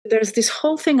there's this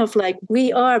whole thing of like,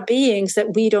 we are beings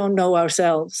that we don't know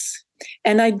ourselves.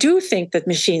 And I do think that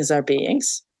machines are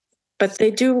beings, but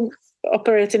they do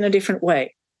operate in a different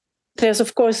way. There's,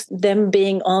 of course, them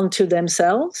being onto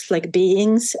themselves, like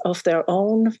beings of their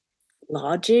own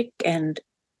logic and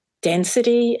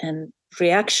density and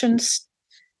reactions,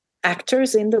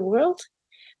 actors in the world.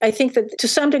 I think that to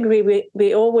some degree,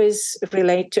 we always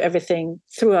relate to everything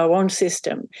through our own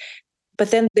system. But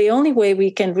then the only way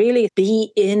we can really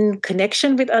be in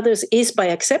connection with others is by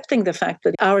accepting the fact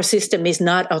that our system is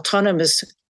not autonomous.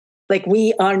 Like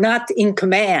we are not in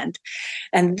command.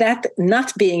 And that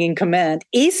not being in command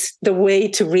is the way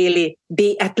to really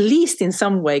be at least in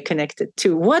some way connected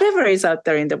to whatever is out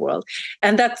there in the world.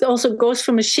 And that also goes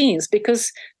for machines,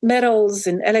 because metals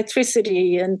and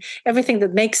electricity and everything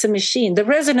that makes a machine, the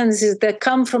resonances that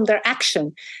come from their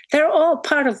action, they're all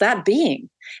part of that being.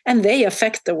 And they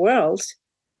affect the world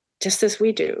just as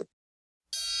we do.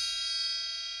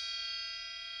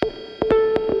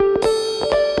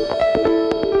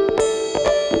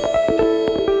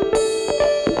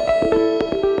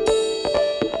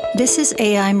 This is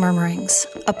AI Murmurings,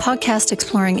 a podcast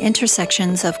exploring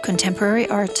intersections of contemporary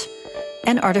art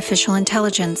and artificial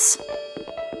intelligence.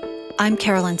 I'm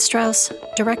Carolyn Strauss,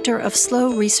 director of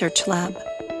Slow Research Lab,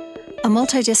 a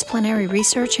multidisciplinary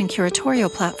research and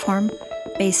curatorial platform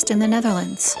based in the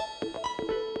Netherlands.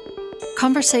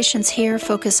 Conversations here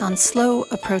focus on slow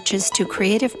approaches to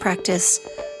creative practice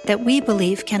that we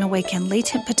believe can awaken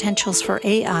latent potentials for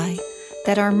AI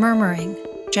that are murmuring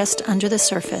just under the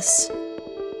surface.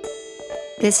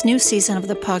 This new season of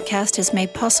the podcast is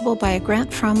made possible by a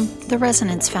grant from the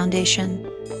Resonance Foundation,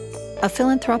 a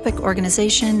philanthropic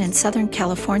organization in Southern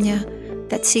California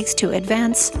that seeks to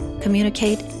advance,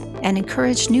 communicate, and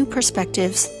encourage new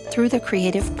perspectives through the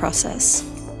creative process.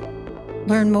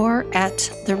 Learn more at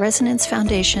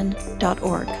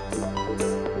theresonancefoundation.org.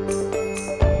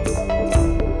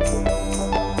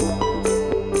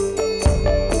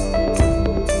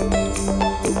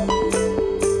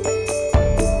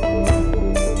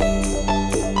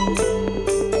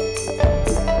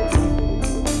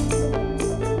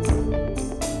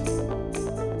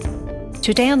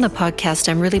 Today on the podcast,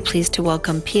 I'm really pleased to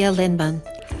welcome Pia Lindman,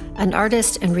 an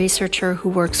artist and researcher who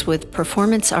works with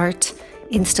performance art,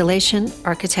 installation,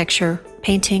 architecture,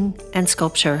 painting, and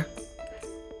sculpture.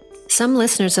 Some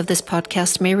listeners of this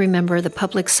podcast may remember the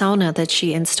public sauna that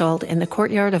she installed in the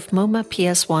courtyard of MoMA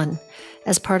PS1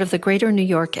 as part of the Greater New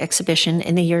York exhibition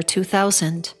in the year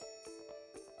 2000.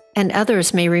 And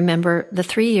others may remember the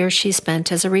 3 years she spent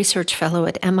as a research fellow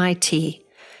at MIT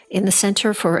in the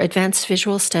Center for Advanced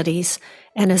Visual Studies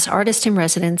and as artist in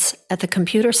residence at the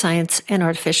Computer Science and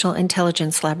Artificial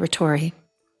Intelligence Laboratory.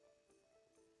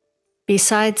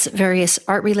 Besides various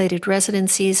art-related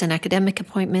residencies and academic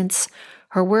appointments,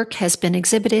 her work has been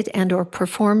exhibited and/or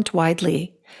performed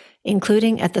widely,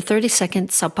 including at the 32nd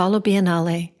Sao Paulo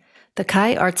Biennale, the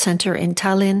Kai Art Center in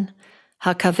Tallinn,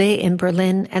 HKV in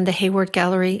Berlin, and the Hayward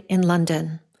Gallery in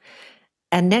London.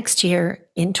 And next year,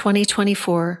 in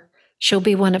 2024, she'll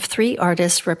be one of 3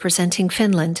 artists representing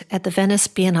Finland at the Venice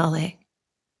Biennale.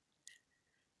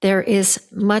 There is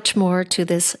much more to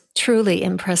this truly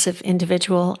impressive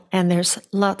individual, and there's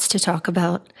lots to talk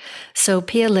about. So,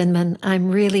 Pia Lindman, I'm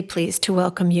really pleased to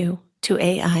welcome you to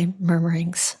AI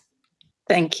Murmurings.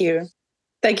 Thank you.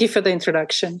 Thank you for the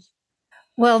introduction.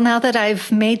 Well, now that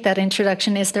I've made that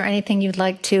introduction, is there anything you'd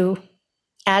like to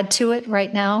add to it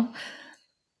right now?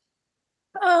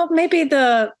 Maybe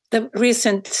the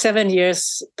recent 7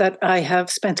 years that I have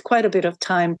spent quite a bit of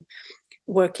time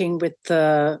working with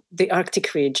the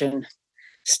Arctic region,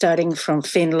 starting from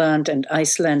Finland and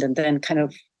Iceland, and then kind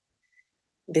of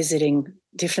visiting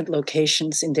different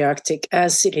locations in the Arctic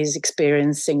as it is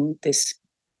experiencing this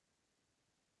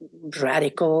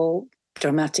radical,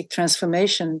 dramatic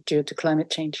transformation due to climate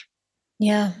change.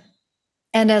 Yeah.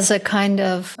 And as a kind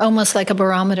of, almost like a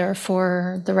barometer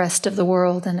for the rest of the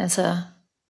world, and as a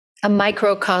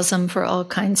microcosm for all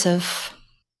kinds of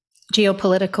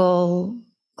geopolitical,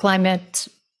 climate.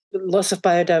 Loss of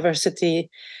biodiversity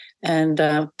and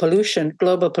pollution,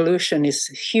 global pollution is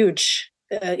huge.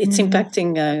 It's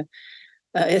impacting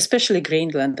especially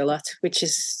Greenland a lot, which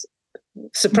is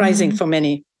surprising for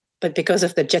many. But because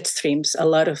of the jet streams, a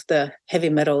lot of the heavy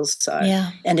metals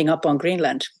are ending up on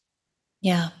Greenland.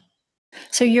 Yeah.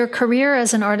 So your career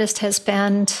as an artist has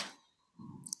spanned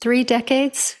 3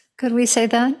 decades. Could we say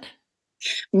that?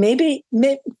 Maybe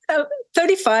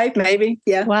 35, maybe.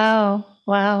 Yeah. Wow.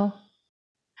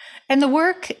 And the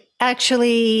work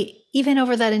actually, even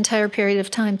over that entire period of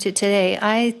time to today,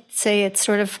 I say it's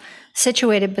sort of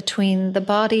situated between the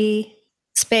body,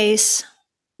 space,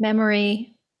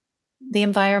 memory, the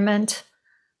environment.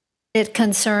 It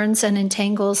concerns and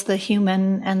entangles the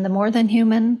human and the more than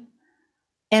human.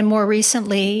 And more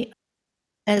recently,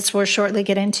 as we'll shortly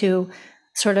get into,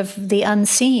 sort of the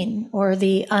unseen or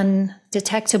the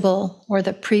undetectable or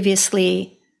the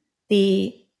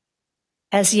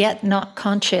as yet not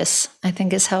conscious, I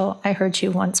think is how I heard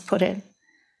you once put it.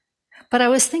 But I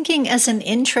was thinking as an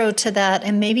intro to that,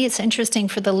 and maybe it's interesting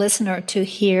for the listener to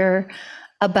hear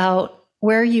about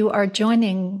where you are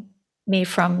joining me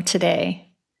from today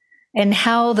and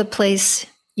how the place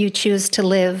you choose to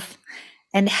live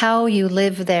and how you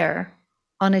live there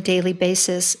on a daily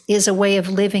basis is a way of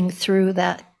living through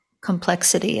that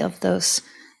complexity of those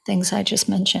things I just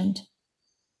mentioned.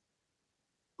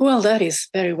 Well, that is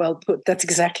very well put. That's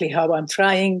exactly how I'm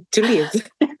trying to live.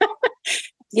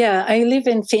 Yeah, I live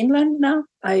in Finland now.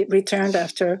 I returned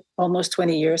after almost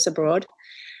 20 years abroad,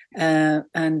 and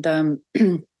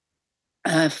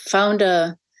found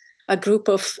a group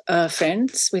of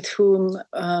friends with whom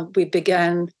we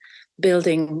began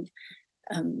building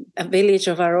a village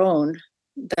of our own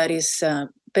that is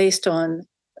based on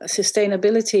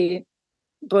sustainability,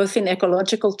 both in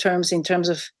ecological terms, in terms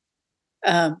of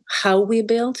how we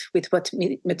build, with what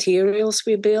materials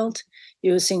we build,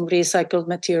 using recycled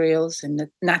materials and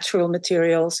natural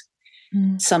materials,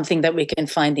 something that we can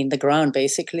find in the ground,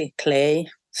 basically clay,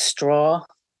 straw,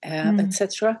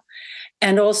 etc.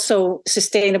 And also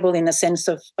sustainable in a sense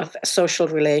of social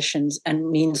relations and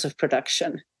means of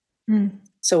production.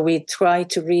 So we try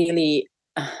to really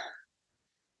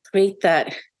create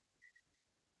that,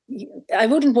 I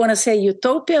wouldn't want to say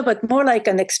utopia, but more like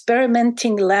an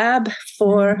experimenting lab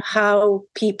for how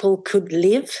people could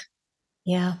live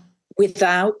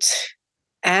without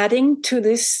adding to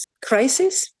this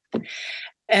crisis.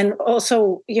 And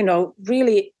also,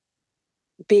 really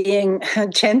being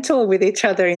gentle with each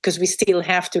other, because we still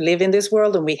have to live in this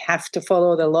world and we have to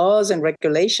follow the laws and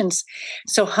regulations.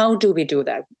 So how do we do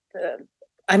that?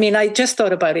 I just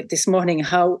thought about it this morning,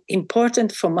 how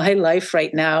important for my life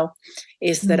right now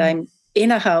is that I'm in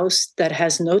a house that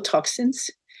has no toxins,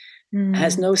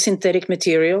 has no synthetic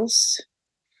materials,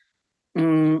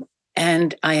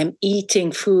 and I am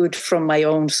eating food from my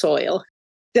own soil.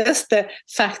 Just the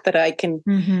fact that I can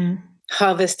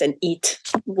harvest and eat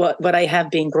what I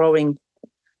have been growing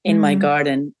in my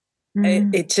garden,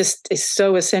 it just is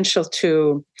so essential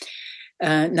to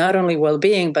not only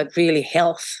well-being, but really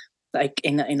health, like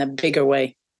in a bigger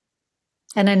way.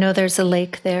 And I know there's a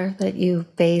lake there that you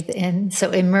bathe in.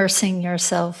 So immersing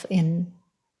yourself in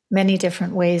many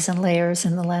different ways and layers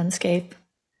in the landscape.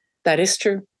 That is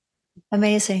true.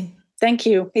 Amazing. Thank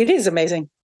you. It is amazing.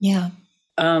 Yeah.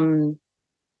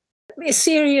 A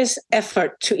serious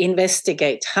effort to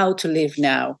investigate how to live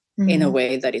now in a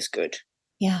way that is good.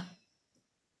 Yeah.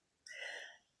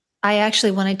 I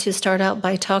actually wanted to start out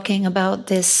by talking about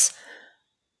this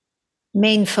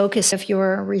main focus of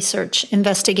your research,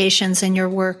 investigations, and your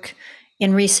work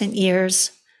in recent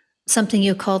years, something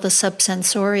you call the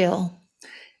subsensorial.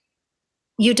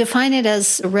 You define it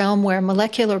as a realm where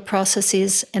molecular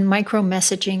processes and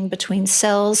micro-messaging between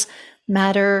cells,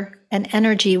 matter, and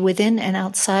energy within and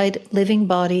outside living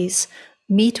bodies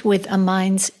meet with a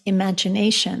mind's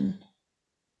imagination.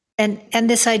 And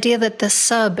this idea that the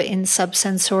sub in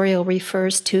subsensorial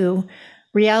refers to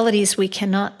realities we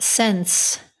cannot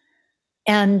sense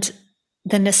and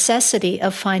the necessity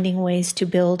of finding ways to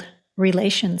build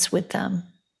relations with them.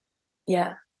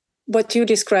 Yeah. What you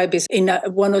describe is in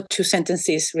one or two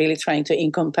sentences, really trying to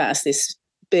encompass this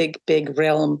big, big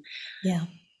realm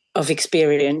of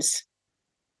experience.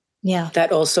 Yeah.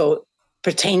 That also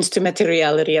pertains to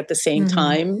materiality at the same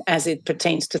time as it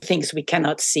pertains to things we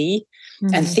cannot see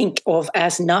and think of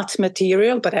as not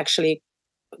material, but actually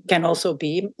can also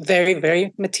be very,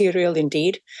 very material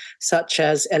indeed, such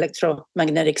as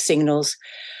electromagnetic signals.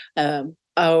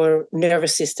 Our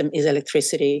nervous system is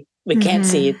electricity. We can't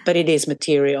see it, but it is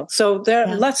material. So there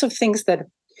are lots of things that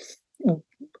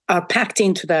are packed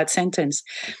into that sentence.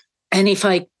 And if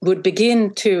I would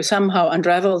begin to somehow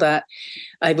unravel that,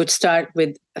 I would start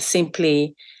with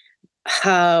simply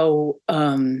how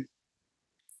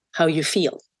you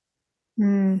feel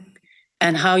and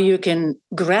how you can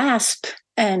grasp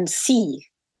and see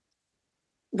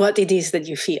what it is that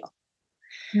you feel.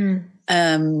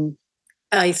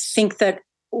 I think that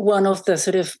one of the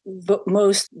sort of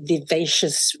most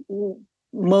vivacious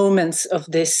moments of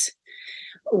this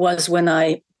was when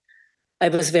I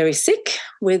was very sick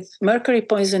with mercury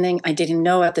poisoning. I didn't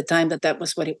know at the time that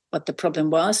was what the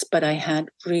problem was, but I had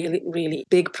really, really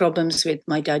big problems with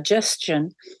my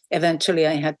digestion. Eventually,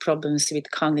 I had problems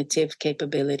with cognitive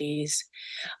capabilities.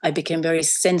 I became very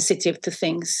sensitive to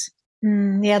things.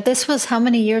 Yeah, this was how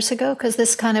many years ago? Because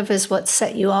this kind of is what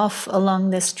set you off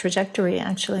along this trajectory,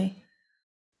 actually.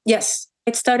 Yes,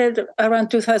 it started around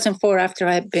 2004 after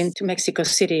I had been to Mexico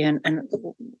City and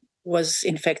was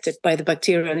infected by the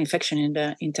bacterial infection in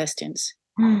the intestines.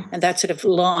 And that sort of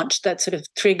launched, that sort of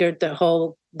triggered the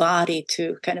whole body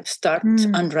to kind of start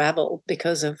unravel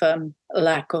because of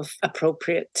lack of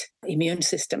appropriate immune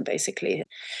system, basically.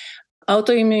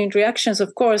 Autoimmune reactions,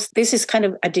 of course, this is kind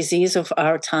of a disease of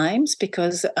our times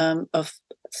because of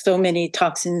so many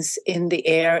toxins in the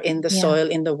air, in the soil,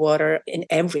 in the water, in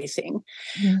everything.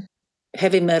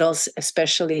 Heavy metals,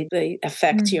 especially, they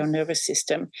affect your nervous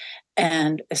system,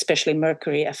 and especially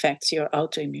mercury affects your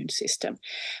autoimmune system.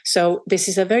 So this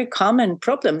is a very common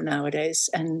problem nowadays,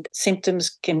 and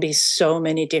symptoms can be so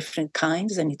many different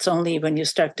kinds. And it's only when you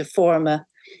start to form a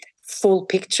full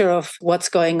picture of what's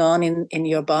going on in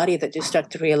your body that you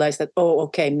start to realize that, oh,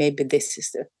 okay, maybe this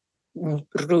is the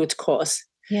root cause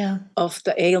of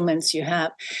the ailments you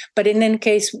have. But in any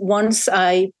case, once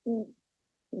I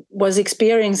was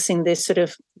experiencing this sort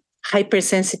of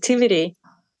hypersensitivity,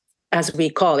 as we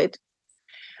call it,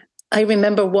 I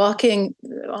remember walking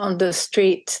on the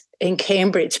street in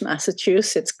Cambridge,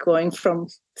 Massachusetts, going from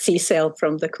CSAIL,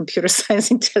 from the Computer Science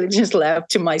Intelligence Lab,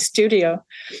 to my studio.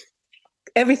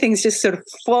 Everything's just sort of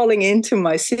falling into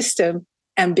my system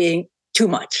and being too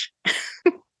much.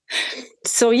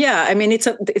 So yeah, I mean, it's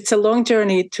a long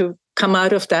journey to come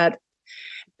out of that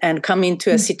and come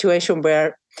into a situation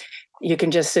where you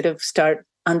can just sort of start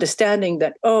understanding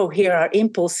that, oh, here are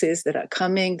impulses that are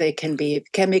coming. They can be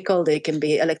chemical, they can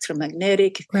be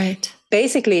electromagnetic. Right.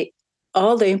 Basically,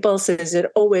 all the impulses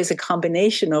are always a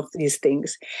combination of these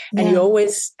things. And you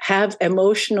always have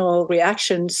emotional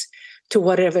reactions to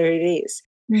whatever it is.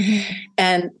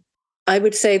 And I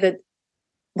would say that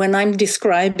when I'm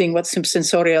describing what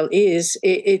sensorial is,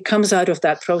 it comes out of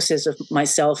that process of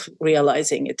myself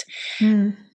realizing it.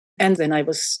 And then I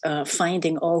was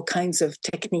finding all kinds of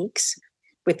techniques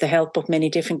with the help of many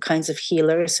different kinds of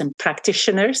healers and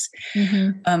practitioners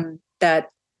that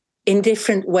in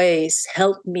different ways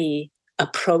help me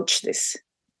approach this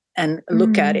and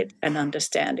look at it and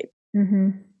understand it.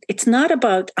 It's not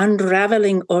about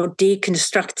unraveling or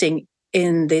deconstructing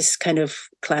in this kind of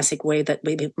classic way that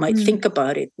we might think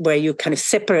about it, where you kind of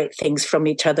separate things from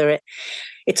each other.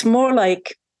 It's more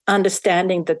like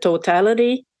understanding the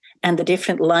totality and the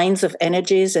different lines of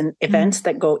energies and events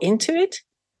that go into it,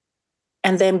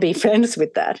 and then be friends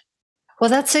with that. Well,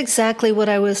 that's exactly what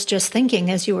I was just thinking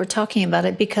as you were talking about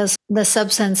it, because the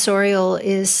subsensorial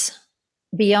is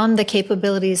beyond the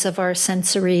capabilities of our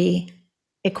sensory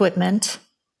equipment.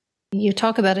 You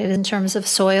talk about it in terms of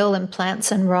soil and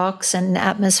plants and rocks and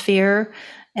atmosphere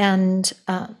and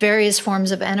various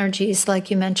forms of energies, like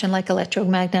you mentioned, like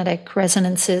electromagnetic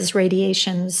resonances,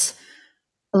 radiations,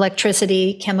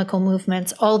 electricity, chemical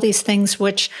movements, all these things,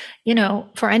 which, you know,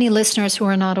 for any listeners who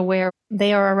are not aware,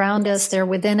 they are around us, they're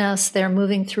within us, they're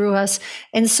moving through us.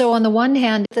 And so on the one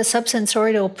hand, the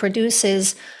subsensorial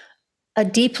produces a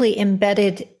deeply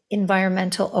embedded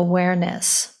environmental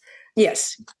awareness.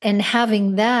 Yes. And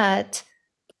having that,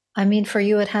 I mean, for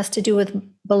you, it has to do with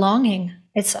belonging.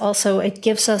 It's also, it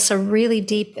gives us a really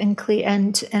deep and clear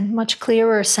and much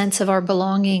clearer sense of our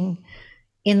belonging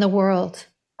in the world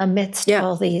amidst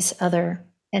all these other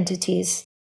entities.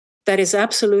 That is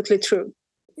absolutely true.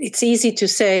 It's easy to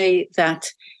say that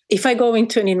if I go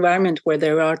into an environment where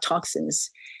there are toxins,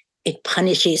 it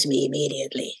punishes me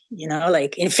immediately. You know,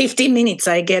 like in 15 minutes,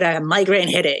 I get a migraine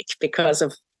headache because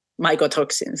of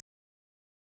mycotoxins.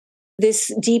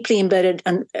 This deeply embedded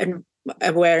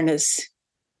awareness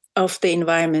of the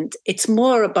environment, it's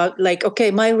more about like,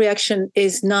 okay, my reaction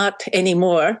is not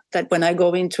anymore that when I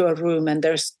go into a room and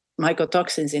there's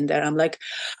mycotoxins in there, I'm like,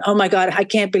 oh my God, I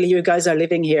can't believe you guys are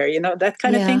living here. You know, that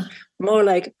kind of thing. More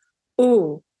like,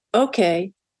 oh,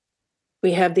 okay,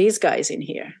 we have these guys in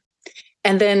here.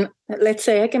 And then let's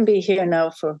say I can be here now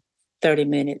for 30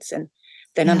 minutes and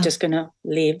then I'm just going to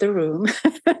leave the room.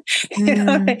 You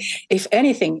know, if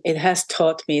anything, it has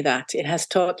taught me that. It has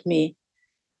taught me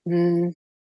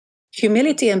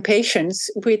humility and patience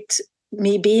with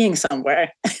me being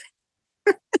somewhere.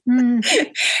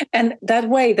 And that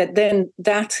way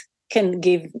that can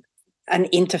give an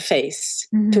interface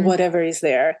to whatever is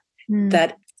there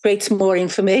that creates more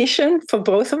information for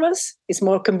both of us, is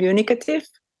more communicative,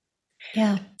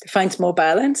 finds more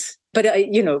balance. But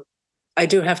I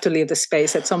do have to leave the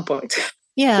space at some point.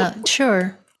 Yeah,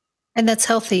 sure. And that's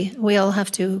healthy. We all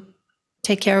have to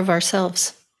take care of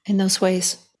ourselves in those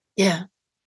ways. Yeah.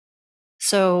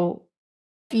 So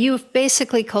You've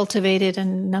basically cultivated a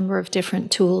number of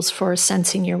different tools for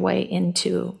sensing your way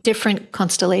into different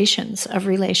constellations of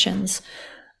relations.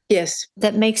 Yes.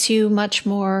 That makes you much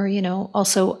more,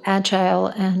 also agile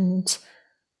and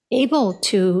able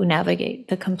to navigate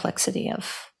the complexity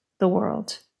of the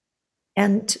world.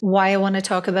 And why I want to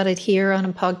talk about it here on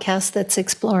a podcast that's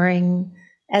exploring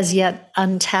as yet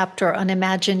untapped or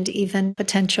unimagined even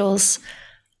potentials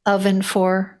of and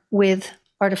for with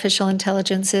artificial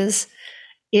intelligences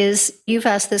is you've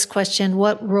asked this question: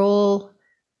 what role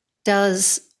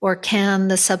does or can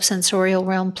the subsensorial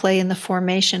realm play in the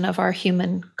formation of our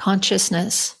human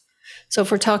consciousness? So if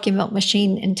we're talking about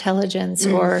machine intelligence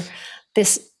or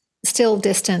this still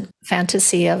distant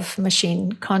fantasy of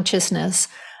machine consciousness,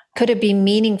 could it be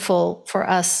meaningful for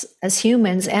us as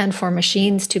humans and for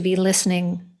machines to be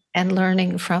listening and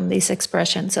learning from these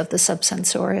expressions of the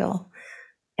subsensorial?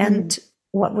 And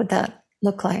what would that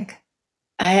look like?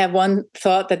 I have one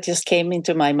thought that just came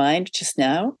into my mind just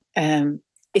now.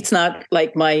 It's not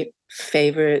like my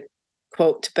favorite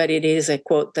quote, but it is a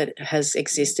quote that has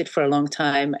existed for a long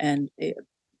time and it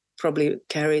probably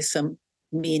carries some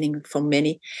meaning for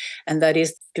many. And that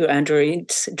is, do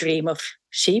androids dream of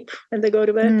sheep when they go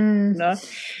to bed? No.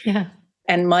 Yeah.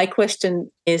 And my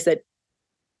question is that,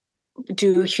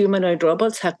 do humanoid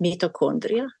robots have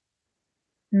mitochondria?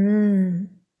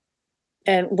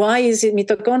 And why is it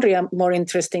mitochondria more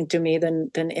interesting to me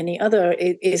than any other?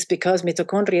 It is because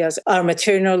mitochondria are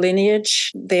maternal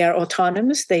lineage. They are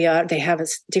autonomous. They have a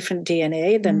different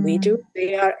DNA than we do.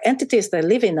 They are entities that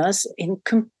live in us in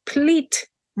complete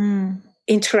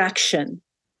interaction,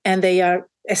 and they are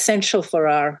essential for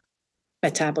our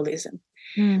metabolism.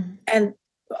 And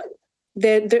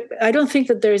I don't think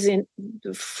that there is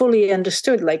fully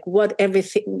understood like what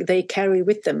everything they carry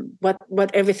with them,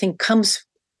 what everything comes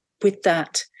with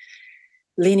that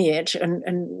lineage, and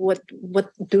what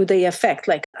do they affect.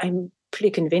 Like, I'm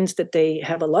pretty convinced that they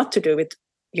have a lot to do with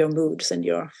your moods and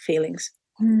your feelings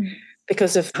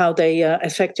because of how they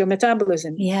affect your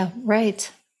metabolism. Yeah,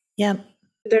 right. Yeah.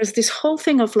 There's this whole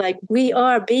thing of like, we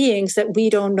are beings that we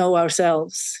don't know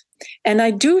ourselves. And I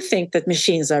do think that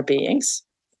machines are beings,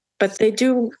 but they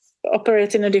do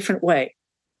operate in a different way.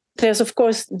 There's, of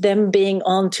course, them being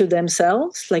onto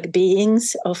themselves, like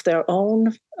beings of their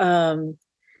own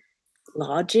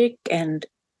logic and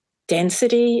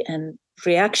density and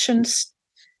reactions,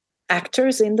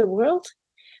 actors in the world.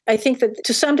 I think that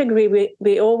to some degree,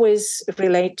 we always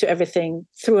relate to everything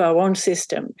through our own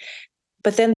system.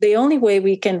 But then the only way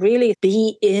we can really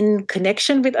be in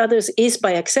connection with others is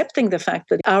by accepting the fact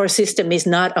that our system is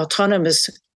not autonomous.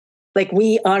 Like,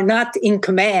 we are not in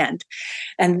command.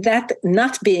 And that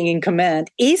not being in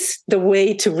command is the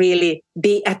way to really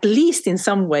be at least in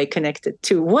some way connected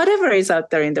to whatever is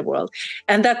out there in the world.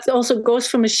 And that also goes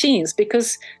for machines,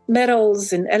 because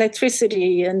metals and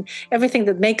electricity and everything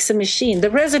that makes a machine,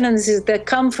 the resonances that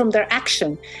come from their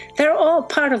action, they're all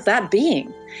part of that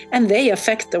being. And they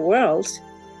affect the world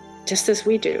just as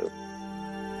we do.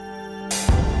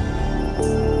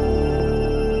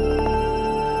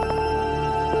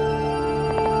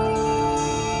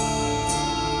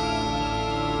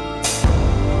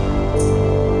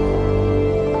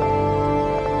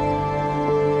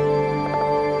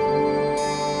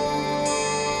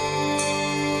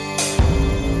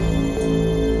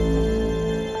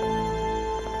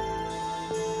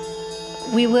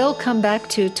 We will come back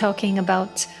to talking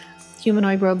about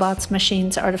humanoid robots,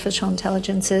 machines, artificial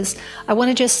intelligences. I want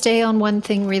to just stay on one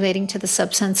thing relating to the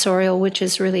subsensorial, which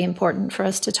is really important for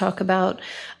us to talk about,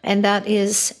 and that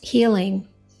is healing.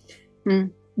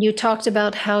 You talked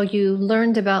about how you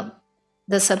learned about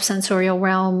the subsensorial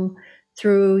realm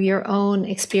through your own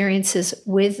experiences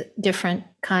with different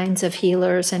kinds of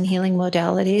healers and healing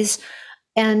modalities.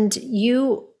 And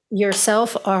you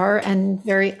yourself are, and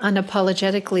very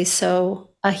unapologetically so,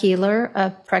 a healer, a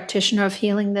practitioner of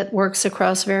healing that works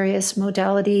across various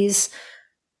modalities,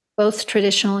 both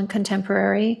traditional and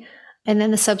contemporary. And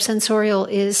then the subsensorial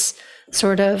is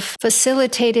sort of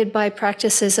facilitated by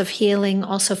practices of healing,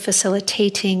 also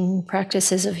facilitating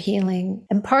practices of healing.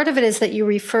 And part of it is that you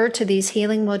refer to these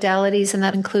healing modalities, and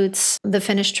that includes the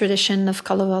Finnish tradition of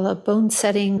Kalevala bone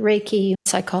setting, Reiki,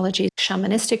 psychology,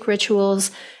 shamanistic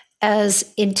rituals,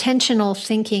 as intentional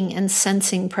thinking and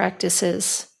sensing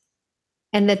practices.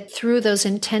 And that through those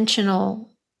intentional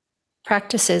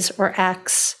practices or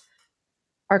acts,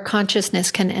 our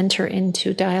consciousness can enter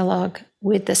into dialogue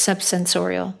with the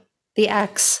subsensorial. The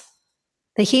acts,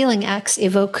 the healing acts,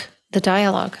 evoke the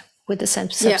dialogue with the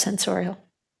subsensorial.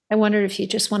 I wondered if you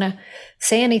just want to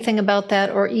say anything about that,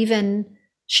 or even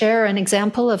share an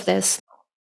example of this.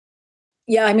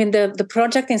 Yeah, I mean, the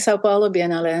project in Sao Paulo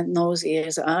Biennale, Nose,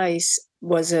 Ears, Eyes,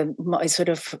 was a sort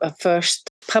of a first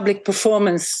public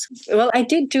performance. Well, I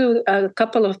did do a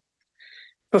couple of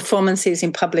performances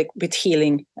in public with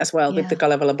healing as well, with the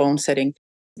Kalevala bone setting.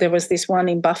 There was this one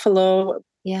in Buffalo.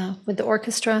 Yeah, with the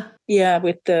orchestra. Yeah,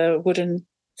 with the Wooden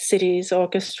Cities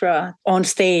Orchestra. On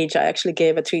stage, I actually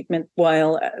gave a treatment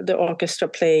while the orchestra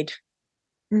played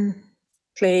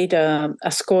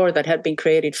a score that had been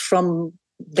created from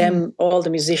them, all the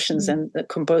musicians and the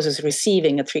composers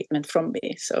receiving a treatment from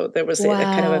me. So there was a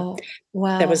kind of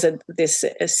there was this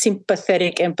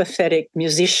sympathetic, empathetic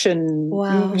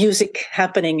music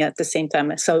happening at the same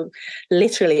time. So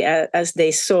literally, as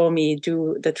they saw me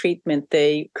do the treatment,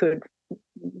 they could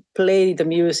play the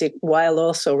music while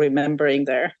also remembering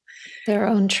their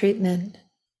own treatment.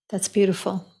 That's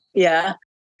beautiful. Yeah.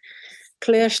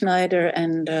 Claire Schneider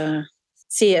and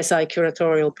CSI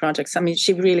curatorial projects. I mean,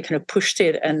 she really kind of pushed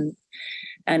it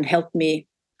and helped me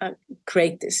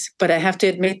create this. But I have to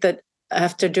admit that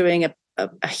after doing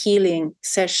a healing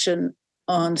session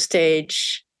on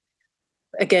stage,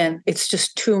 again, it's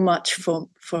just too much for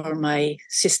my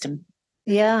system.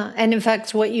 Yeah. And in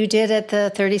fact, what you did at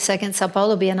the 32nd Sao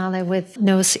Paulo Biennale with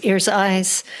Nose, Ears,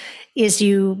 Eyes is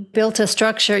you built a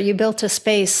structure, you built a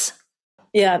space.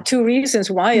 Yeah, two reasons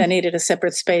why I needed a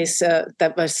separate space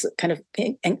that was kind of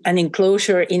an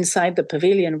enclosure inside the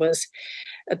pavilion was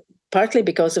partly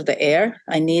because of the air.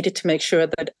 I needed to make sure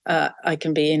that I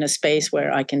can be in a space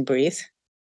where I can breathe.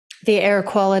 The air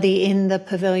quality in the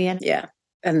pavilion. Yeah.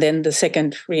 And then the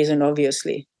second reason,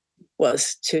 obviously,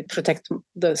 was to protect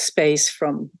the space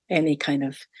from any kind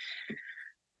of...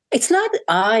 It's not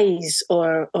eyes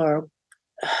or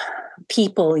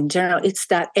people in general, it's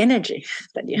that energy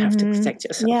that you have to protect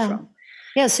yourself from.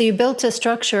 Yeah, so you built a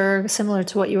structure similar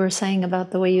to what you were saying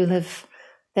about the way you live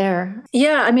there.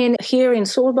 Yeah, I mean, here in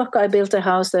Solbacka, I built a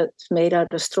house that's made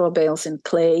out of straw bales and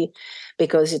clay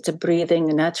because it's a breathing,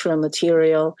 natural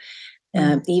material.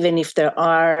 Even if there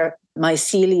are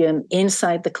mycelium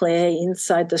inside the clay,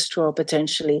 inside the straw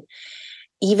potentially,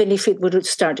 even if it would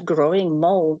start growing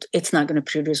mold, it's not going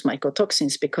to produce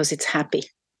mycotoxins because it's happy.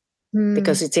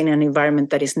 Because it's in an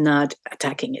environment that is not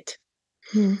attacking it.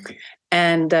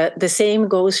 And the same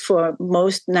goes for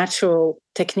most natural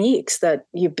techniques that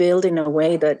you build in a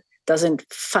way that doesn't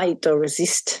fight or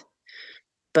resist,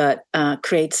 but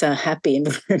creates a happy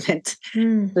environment,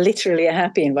 literally a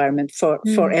happy environment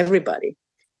for everybody.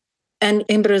 And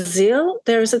in Brazil,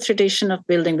 there is a tradition of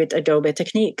building with adobe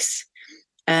techniques.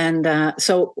 And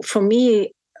so for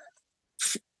me,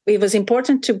 it was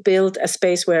important to build a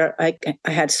space where I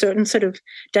had certain sort of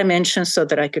dimensions so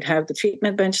that I could have the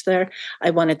treatment bench there.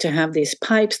 I wanted to have these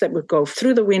pipes that would go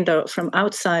through the window from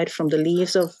outside, from the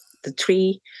leaves of the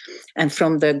tree and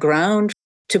from the ground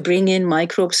to bring in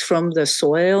microbes from the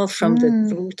soil, from the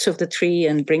roots of the tree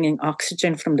and bringing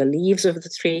oxygen from the leaves of the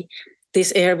tree.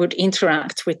 This air would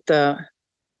interact with the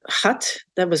hut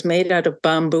that was made out of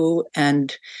bamboo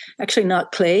and actually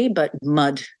not clay, but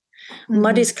mud.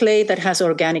 Mud is clay that has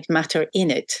organic matter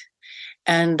in it.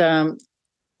 And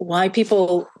why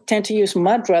people tend to use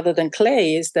mud rather than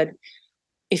clay is that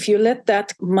if you let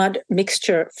that mud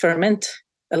mixture ferment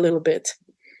a little bit,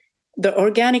 the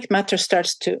organic matter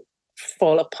starts to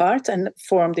fall apart and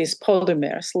form these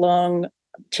polymers, long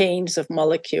chains of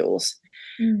molecules.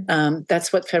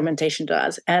 That's what fermentation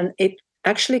does. And it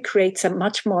actually creates a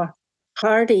much more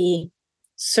hardy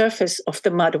surface of the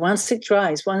mud. Once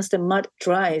the mud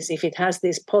dries, if it has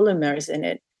these polymers in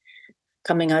it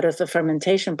coming out of the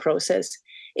fermentation process,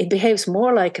 it behaves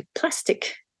more like a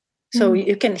plastic. So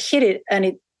you can hit it and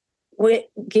it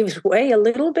gives way a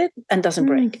little bit and doesn't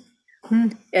break.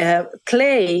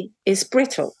 Clay is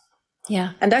brittle.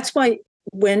 Yeah. And that's why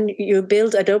when you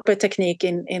build adobe technique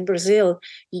in Brazil,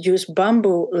 you use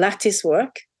bamboo lattice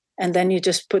work, and then you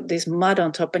just put this mud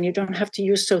on top and you don't have to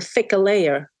use so thick a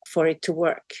layer for it to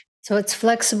work. So it's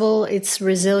flexible, it's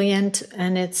resilient,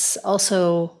 and it's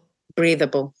also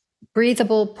breathable,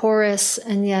 porous,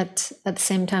 and yet at the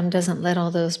same time doesn't let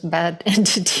all those bad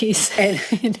entities.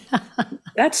 And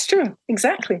that's true,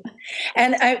 exactly.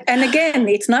 And again,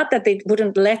 it's not that they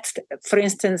wouldn't let, for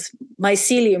instance,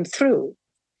 mycelium through.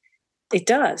 It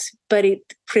does, but it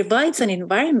provides an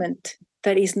environment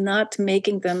that is not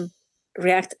making them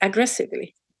react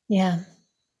aggressively. Yeah.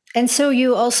 And so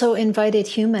you also invited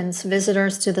humans,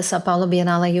 visitors to the Sao Paulo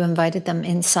Biennale, you invited them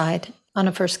inside on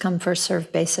a first come, first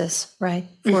served basis, right?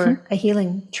 For a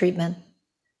healing treatment.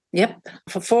 Yep,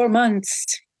 for 4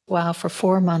 months. Wow, for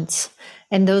 4 months.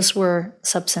 And those were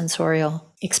subsensorial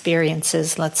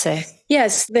experiences, let's say.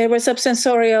 Yes, there were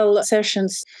subsensorial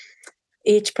sessions.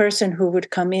 each person who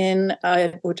would come in,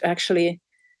 I would actually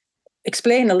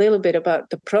explain a little bit about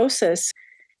the process.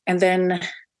 And then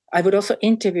I would also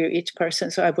interview each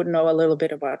person, so I would know a little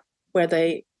bit about where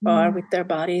they are with their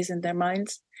bodies and their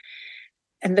minds.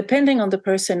 And depending on the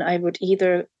person, I would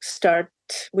either start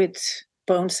with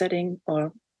bone setting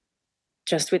or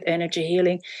just with energy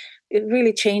healing. It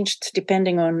really changed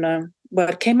depending on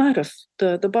what came out of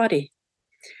the body.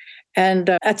 And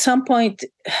at some point,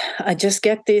 I just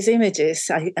get these images.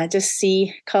 I just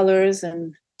see colors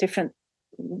and different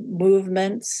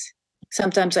movements.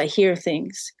 Sometimes I hear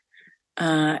things,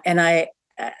 and I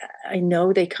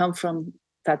know they come from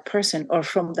that person or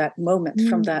from that moment,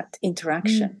 from that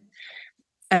interaction.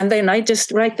 And then I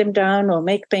just write them down or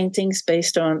make paintings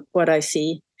based on what I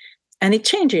see. And it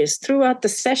changes throughout the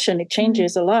session. It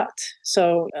changes a lot.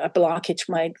 So a blockage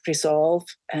might resolve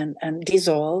and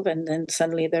dissolve. And then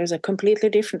suddenly there's a completely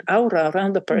different aura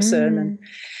around the person. And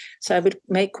so I would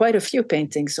make quite a few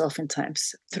paintings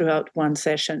oftentimes throughout one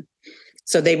session.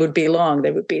 So they would be long.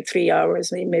 They would be 3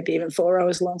 hours, maybe even 4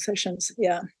 hours long sessions.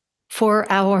 Yeah.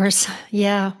 4 hours.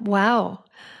 Yeah. Wow.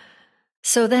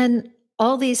 So then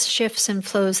all these shifts and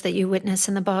flows that you witness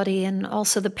in the body and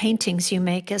also the paintings you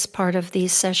make as part of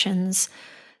these sessions,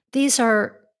 these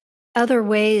are other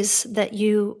ways that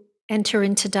you enter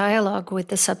into dialogue with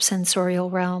the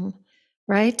subsensorial realm,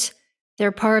 right?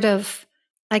 They're part of,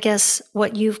 I guess,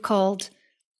 what you've called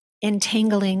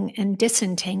entangling and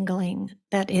disentangling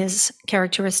that is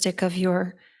characteristic of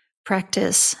your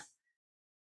practice.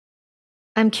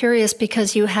 I'm curious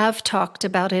because you have talked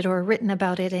about it or written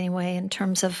about it anyway in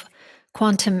terms of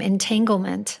quantum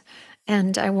entanglement.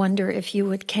 And I wonder if you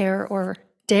would care or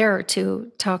dare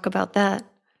to talk about that.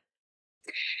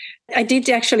 I did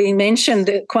actually mention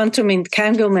the quantum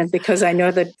entanglement because I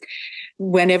know that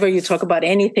whenever you talk about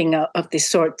anything of this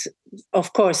sort,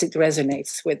 of course, it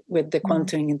resonates with the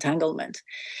quantum entanglement.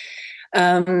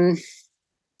 But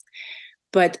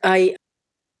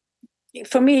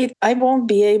for me, I won't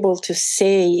be able to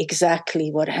say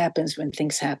exactly what happens when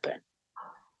things happen,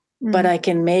 but I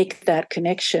can make that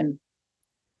connection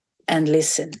and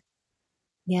listen.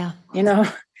 Yeah. You know,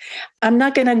 I'm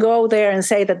not going to go there and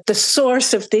say that the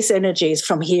source of this energy is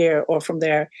from here or from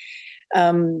there,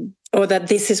 or that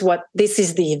this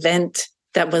is the event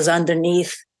that was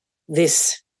underneath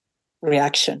this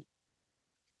reaction.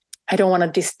 I don't want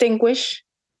to distinguish.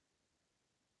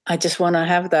 I just want to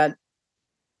have that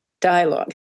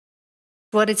dialogue.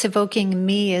 What it's evoking in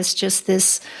me is just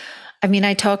this. I mean,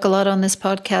 I talk a lot on this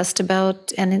podcast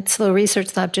about, and it's Slow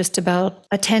Research Lab, just about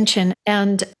attention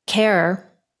and care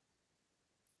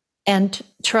and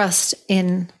trust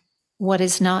in what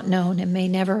is not known and may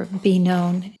never be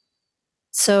known.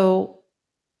 So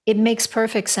it makes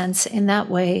perfect sense in that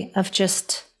way of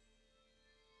just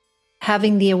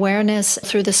having the awareness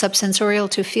through the subsensorial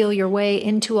to feel your way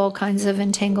into all kinds of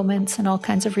entanglements and all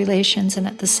kinds of relations, and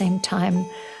at the same time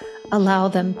allow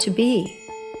them to be.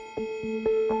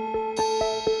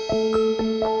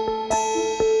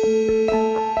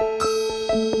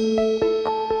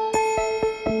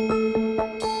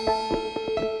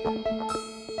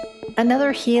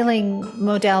 Another healing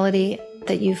modality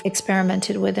that you've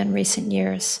experimented with in recent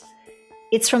years,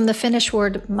 it's from the Finnish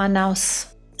word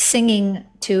manaus, singing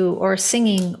to or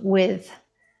singing with,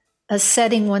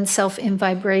 setting oneself in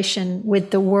vibration with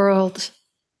the world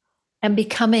and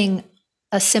becoming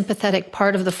a sympathetic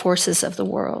part of the forces of the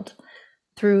world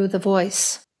through the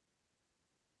voice.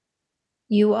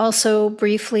 You also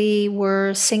briefly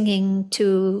were singing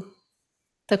to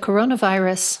the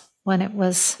coronavirus when it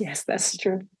was Yes, that's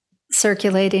true.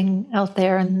 circulating out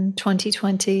there in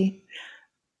 2020.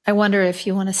 I wonder if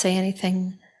you want to say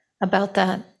anything about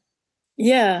that.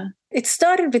 Yeah, it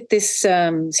started with this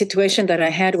situation that I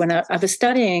had when I was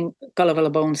studying Kalevala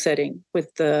bone setting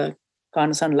with the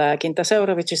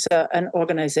Kansanlääkintäseura, which is an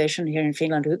organization here in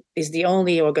Finland who is the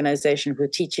only organization who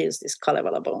teaches this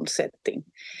Kalevala bone setting.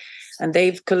 And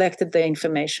they've collected the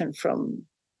information from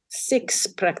 6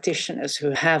 practitioners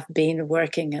who have been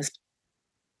working as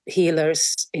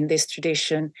healers in this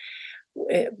tradition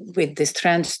with this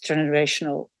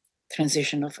transgenerational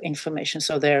transition of information.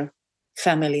 So their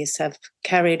families have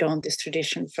carried on this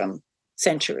tradition from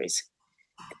centuries.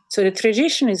 So the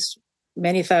tradition is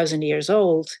many thousand years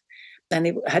old, and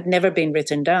it had never been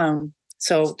written down.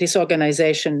 So this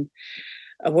organization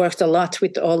worked a lot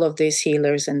with all of these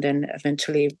healers and then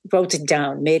eventually wrote it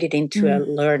down, made it into a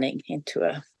learning, into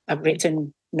a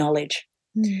written knowledge.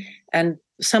 And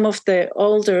some of the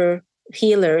older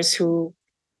healers who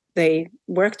they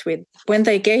worked with, when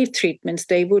they gave treatments,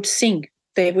 they would sing.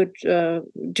 They would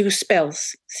do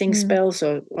spells, sing spells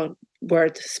or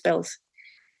word spells.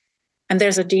 And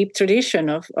there's a deep tradition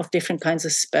of different kinds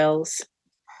of spells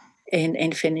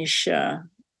in Finnish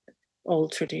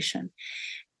old tradition.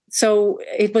 So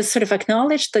it was sort of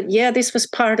acknowledged that, yeah, this was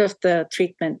part of the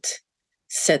treatment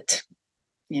set,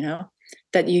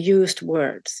 that you used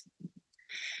words.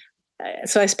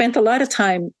 So I spent a lot of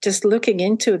time just looking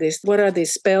into this. What are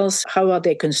these spells? How are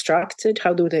they constructed?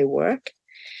 How do they work?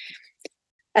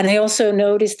 And I also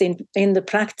noticed in the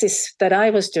practice that I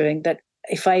was doing that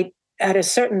if I, at a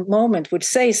certain moment, would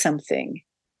say something,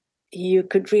 you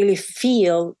could really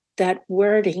feel that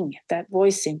wording, that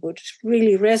voicing would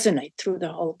really resonate through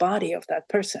the whole body of that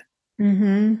person.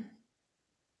 Mm-hmm.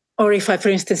 Or if I, for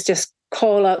instance, just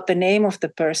call out the name of the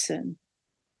person,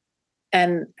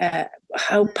 and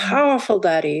how powerful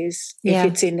that is if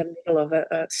it's in the middle of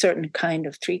a certain kind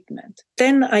of treatment.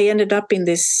 Then I ended up in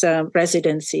this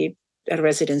residency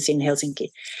in Helsinki.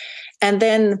 And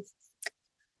then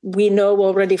we know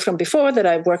already from before that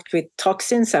I worked with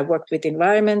toxins, I worked with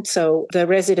environment. So the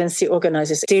residency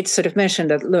organizers did sort of mention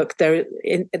that, look,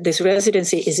 this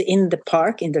residency is in the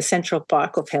park, in the central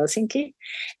park of Helsinki.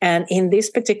 And in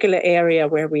this particular area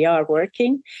where we are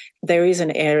working, there is an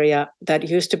area that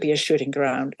used to be a shooting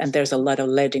ground, and there's a lot of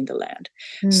lead in the land.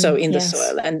 So in the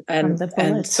soil.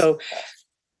 And so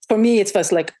for me, it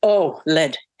was like, oh,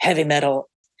 lead, heavy metal.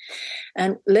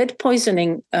 And lead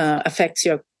poisoning affects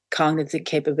your cognitive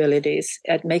capabilities.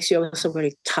 It makes you also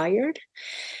very tired,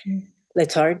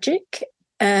 lethargic.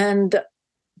 And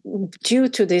due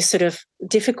to these sort of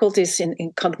difficulties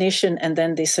in cognition and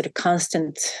then this sort of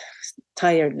constant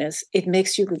tiredness, it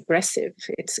makes you aggressive.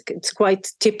 It's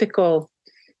quite typical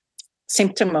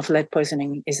symptom of lead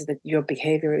poisoning is that your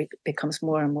behavior becomes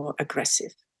more and more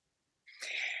aggressive.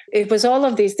 It was all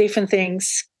of these different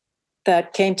things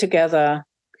that came together.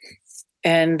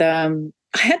 And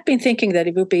I had been thinking that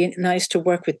it would be nice to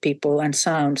work with people and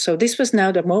sound. So this was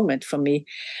now the moment for me.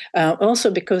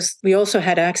 Also because we also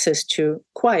had access to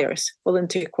choirs,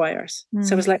 volunteer choirs.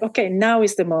 So I was like, okay, now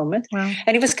is the moment. Wow.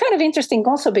 And it was kind of interesting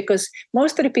also because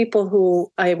most of the people who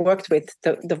I worked with,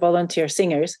 the volunteer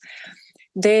singers,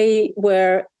 they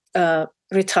were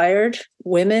retired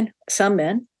women, some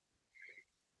men.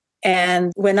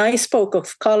 And when I spoke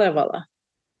of Kalevala,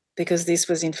 because this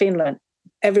was in Finland,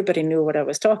 everybody knew what I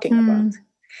was talking about.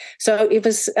 So it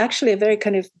was actually a very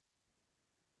kind of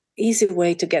easy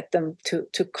way to get them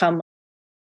to come.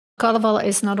 Kalevala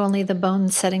is not only the bone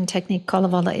setting technique.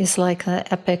 Kalevala is like an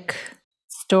epic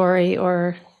story,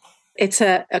 or it's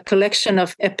a collection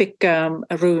of epic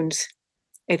runes.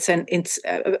 And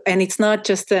it's not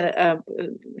just a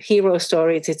hero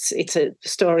story. It's a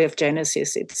story of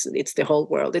Genesis. It's the whole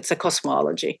world. It's a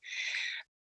cosmology.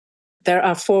 There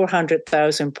are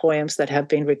 400,000 poems that have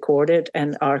been recorded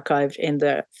and archived in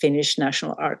the Finnish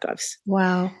National Archives.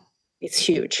 Wow. It's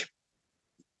huge.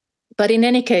 But in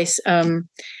any case,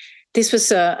 this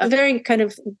was a very kind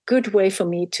of good way for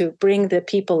me to bring the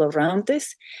people around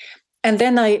this. And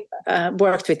then I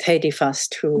worked with Heidi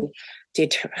Fast, who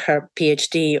did her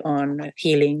PhD on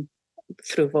healing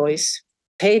through voice.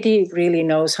 Heidi really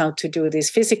knows how to do these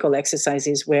physical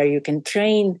exercises where you can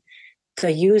train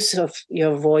the use of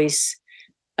your voice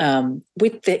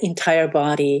with the entire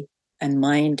body and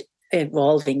mind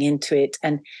evolving into it,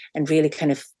 and really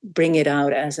kind of bring it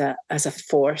out as a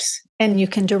force. And you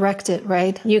can direct it,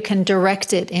 right? You can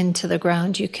direct it into the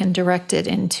ground. You can direct it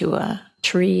into a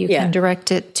tree. You can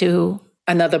direct it to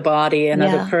another body,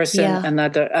 another person,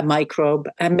 a microbe,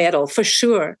 a metal, for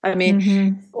sure. I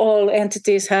mean, all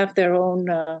entities have their own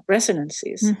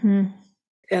resonances.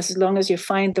 As long as you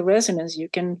find the resonance, you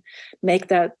can make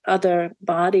that other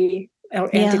body or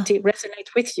entity resonate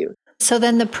with you. So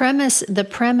then the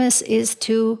premise is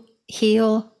to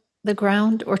heal the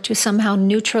ground, or to somehow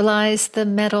neutralize the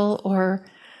metal, or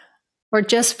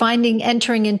just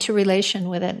entering into relation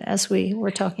with it, as we were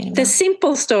talking about. The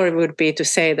simple story would be to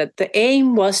say that the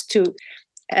aim was to,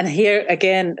 and here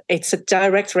again, it's a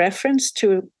direct reference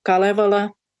to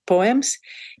Kalevala poems.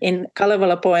 In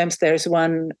Kalevala poems, there's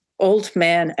one old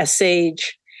man, a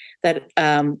sage, that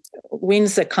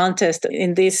wins the contest.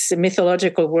 In this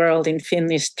mythological world, in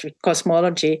Finnish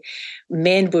cosmology,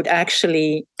 men would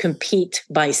actually compete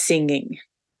by singing.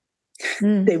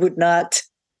 They would not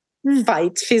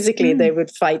fight physically, they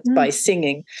would fight by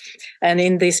singing. And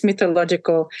in this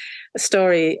mythological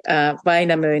story,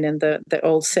 Wainamoinen, the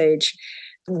old sage,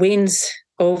 wins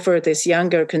over this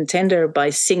younger contender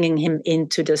by singing him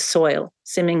into the soil,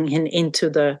 singing him into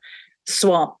the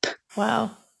swamp. Wow.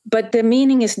 But the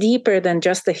meaning is deeper than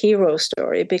just the hero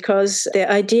story, because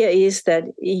the idea is that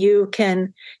you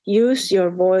can use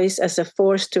your voice as a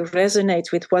force to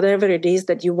resonate with whatever it is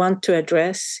that you want to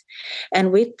address.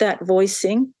 And with that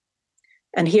voicing,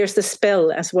 And here's the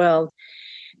spell as well.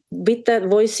 With that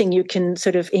voicing, you can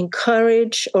sort of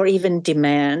encourage or even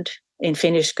demand. In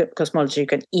Finnish cosmology, you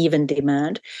can even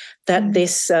demand that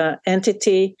this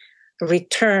entity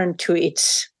return to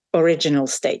its original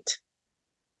state.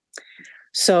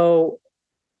 So,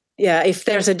 yeah, if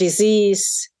there's a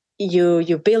disease,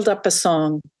 you build up a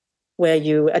song where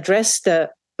you address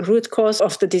the root cause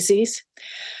of the disease,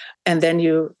 and then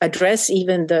you address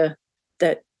even the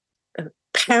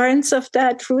parents of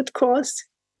that root cause.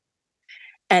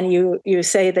 And you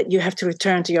say that you have to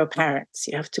return to your parents.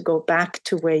 You have to go back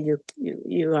to where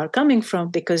you are coming from,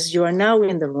 because you are now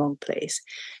in the wrong place.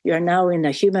 You are now in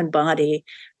a human body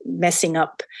messing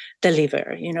up the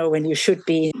liver, when you should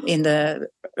be in the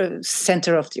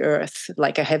center of the earth,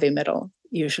 like a heavy metal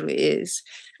usually is.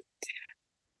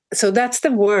 So that's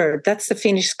the word. That's the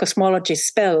Finnish cosmology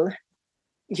spell,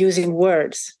 using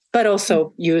words, but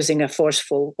also using a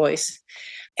forceful voice.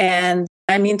 And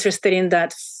I'm interested in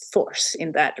that force,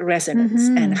 in that resonance,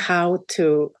 and how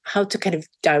to kind of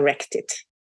direct it.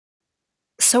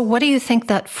 So what do you think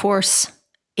that force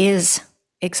is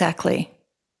exactly?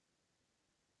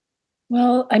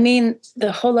 Well, I mean,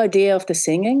 the whole idea of the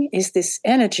singing is this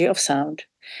energy of sound.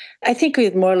 I think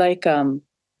it's more like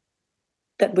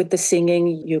that with the singing,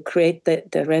 you create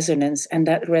the resonance, and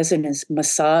that resonance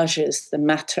massages the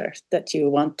matter that you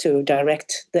want to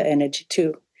direct the energy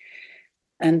to.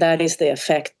 And that is the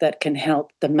effect that can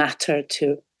help the matter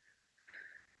to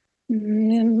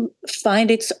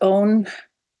find its own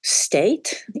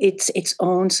state, its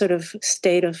own sort of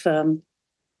state of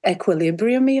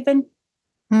equilibrium even.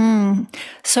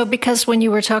 So because when you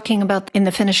were talking about in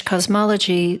the Finnish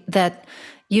cosmology that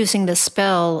using the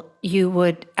spell, you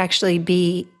would actually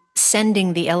be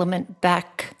sending the element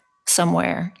back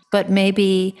somewhere, but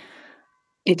maybe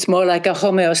it's more like a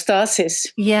homeostasis.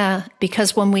 Yeah,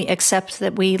 because when we accept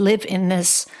that we live in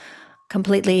this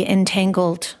completely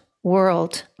entangled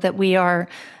world, that we are,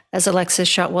 as Alexis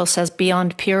Shotwell says,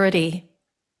 beyond purity,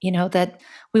 that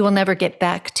we will never get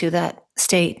back to that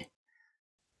state.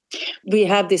 We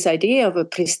have this idea of a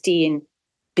pristine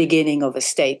beginning of a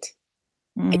state,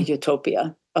 a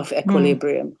utopia of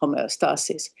equilibrium,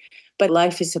 homeostasis. But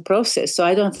life is a process. So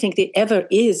I don't think it ever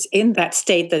is in that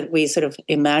state that we sort of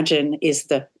imagine is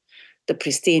the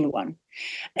pristine one.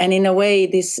 And in a way,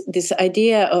 this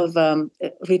idea of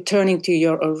returning to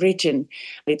your origin,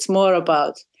 it's more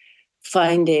about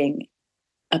finding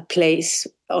a place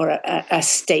or a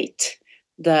state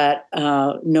that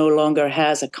no longer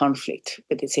has a conflict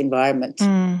with its environment.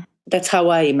 That's how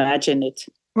I imagine it.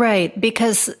 Right,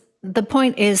 because the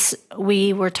point is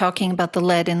we were talking about the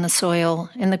lead in the soil,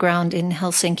 in the ground in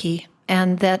Helsinki,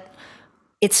 and that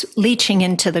it's leaching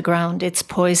into the ground. It's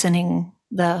poisoning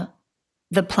the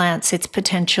plants. It's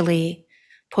potentially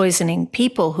poisoning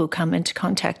people who come into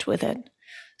contact with it.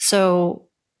 So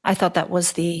I thought that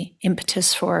was the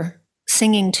impetus for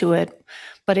singing to it,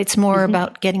 but it's more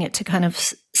about getting it to kind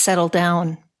of settle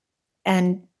down.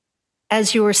 And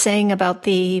as you were saying about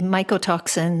the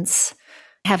mycotoxins,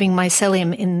 having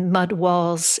mycelium in mud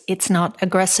walls, it's not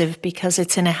aggressive because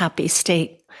it's in a happy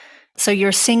state. So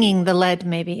you're singing the lead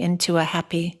maybe into a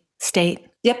happy state.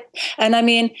 Yep. And I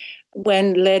mean,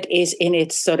 when lead is in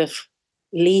its sort of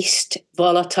least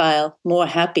volatile, more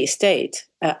happy state,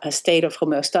 a state of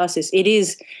homeostasis, it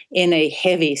is in a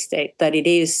heavy state, that it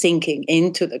is sinking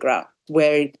into the ground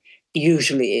where it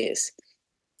usually is.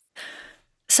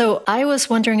 So I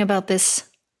was wondering about this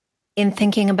in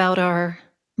thinking about our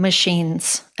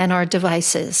machines and our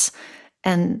devices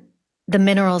and the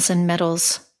minerals and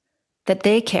metals that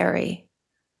they carry.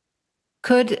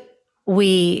 Could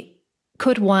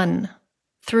one,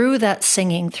 through that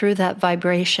singing, through that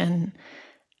vibration,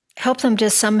 help them to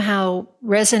somehow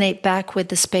resonate back with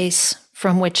the space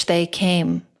from which they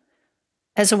came,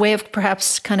 as a way of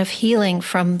perhaps kind of healing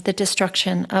from the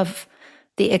destruction of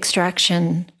the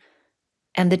extraction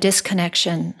and the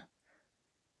disconnection?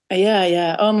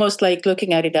 Yeah. Almost like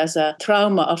looking at it as a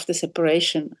trauma of the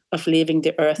separation, of leaving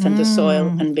the earth and the soil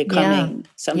and becoming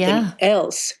something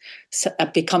else,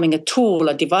 becoming a tool,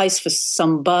 a device for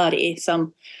somebody,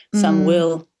 some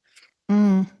will.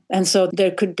 And so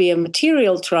there could be a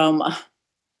material trauma.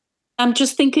 I'm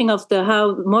just thinking of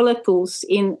how molecules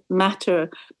in matter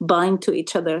bind to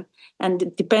each other.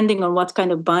 And depending on what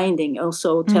kind of binding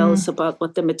also tells about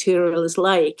what the material is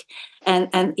like.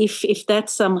 And if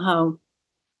that's somehow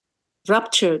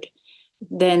ruptured,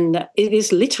 then it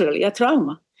is literally a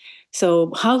trauma.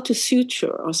 So how to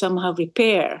suture or somehow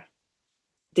repair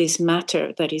this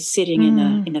matter that is sitting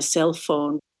in a cell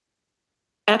phone.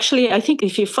 Actually, I think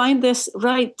if you find this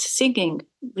right singing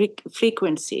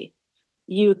frequency,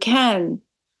 you can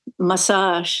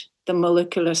massage the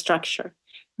molecular structure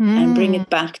and bring it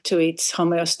back to its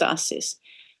homeostasis,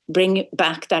 bring it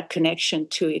back that connection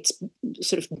to its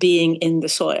sort of being in the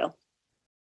soil.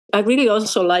 I really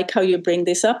also like how you bring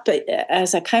this up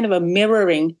as a kind of a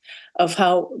mirroring of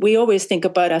how we always think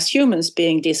about as humans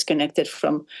being disconnected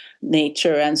from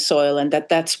nature and soil, and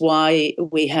that's why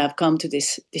we have come to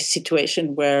this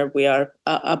situation where we are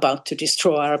about to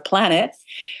destroy our planet.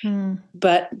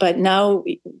 But now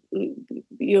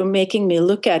you're making me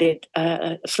look at it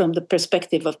from the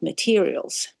perspective of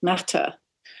materials, matter,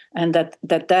 and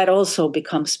that also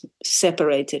becomes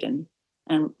separated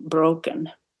and broken.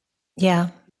 Yeah.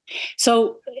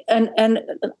 So, and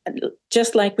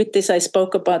just like with this, I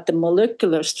spoke about the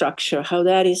molecular structure, how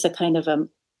that is a kind of a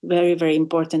very, very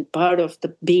important part of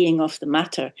the being of the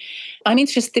matter. I'm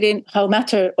interested in how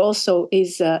matter also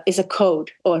is a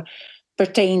code or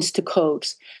pertains to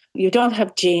codes. You don't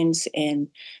have genes in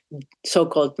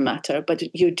so-called matter, but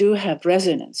you do have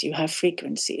resonance, you have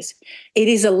frequencies. It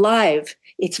is alive,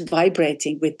 it's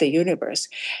vibrating with the universe.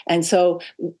 And so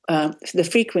the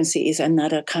frequency is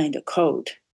another kind of code.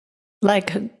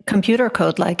 Like computer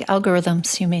code, like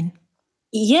algorithms, you mean?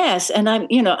 Yes, and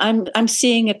I'm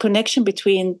seeing a connection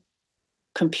between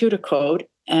computer code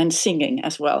and singing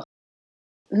as well.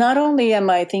 Not only am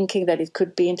I thinking that it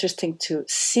could be interesting to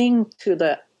sing to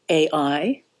the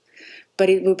AI, but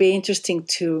it would be interesting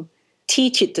to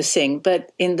teach it to sing,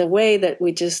 but in the way that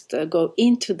we just go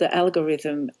into the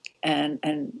algorithm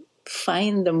and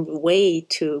find the way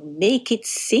to make it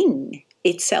sing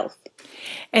itself.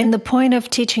 And the point of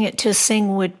teaching it to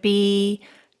sing would be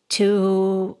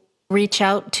to reach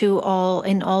out to all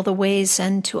in all the ways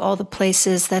and to all the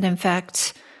places that, in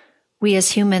fact, we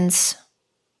as humans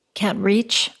can't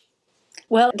reach.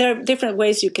 Well, there are different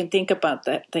ways you can think about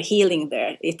the healing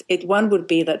there. One would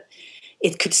be that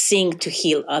it could sing to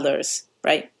heal others,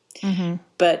 right? Mm-hmm.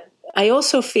 But I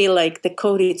also feel like the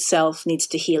code itself needs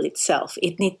to heal itself.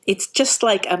 It's just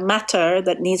like a matter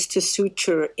that needs to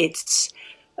suture its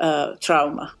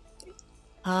trauma.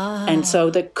 And so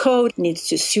the code needs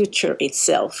to suture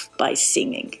itself by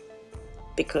singing,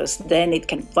 because then it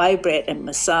can vibrate and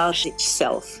massage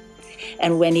itself.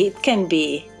 And when it can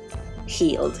be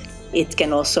healed, it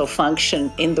can also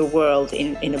function in the world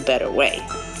in a better way.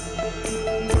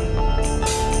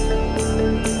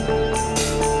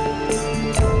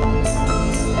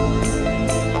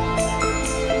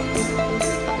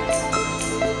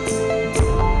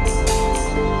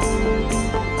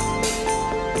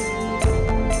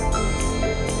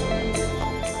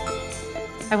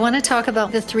 I want to talk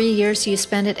about the 3 years you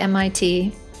spent at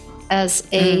MIT as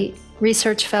a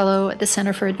research fellow at the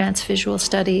Center for Advanced Visual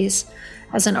Studies,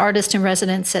 as an artist in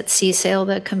residence at CSAIL,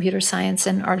 the Computer Science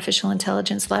and Artificial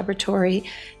Intelligence Laboratory.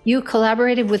 You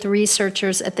collaborated with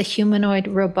researchers at the Humanoid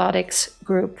Robotics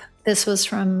Group. This was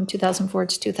from 2004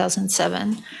 to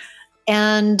 2007.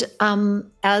 And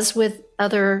as with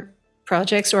other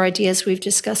projects or ideas we've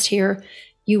discussed here,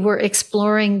 you were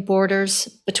exploring borders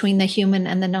between the human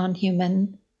and the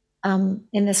non-human,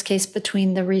 in this case,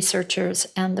 between the researchers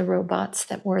and the robots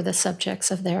that were the subjects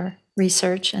of their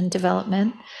research and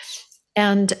development,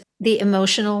 and the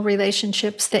emotional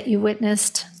relationships that you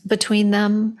witnessed between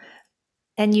them.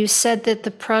 And you said that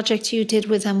the project you did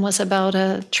with them was about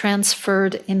a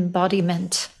transferred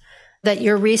embodiment, that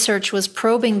your research was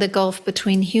probing the gulf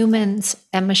between humans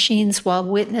and machines while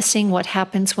witnessing what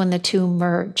happens when the two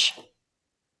merge.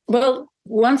 Well,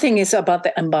 one thing is about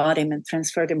the embodiment,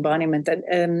 transferred embodiment,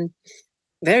 and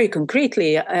very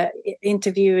concretely,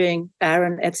 interviewing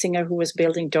Aaron Etzinger, who was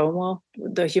building Domo,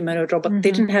 the humanoid robot,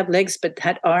 didn't have legs but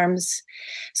had arms.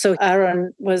 So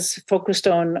Aaron was focused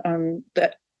on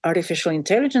the artificial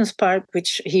intelligence part,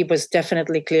 which he was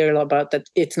definitely clear about that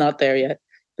it's not there yet.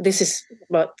 But this is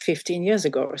about 15 years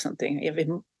ago or something,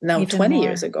 even 20 more,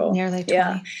 years ago. Nearly 20.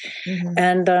 Yeah. Mm-hmm.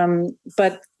 And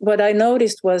but what I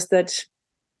noticed was that,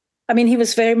 he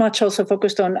was very much also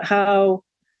focused on how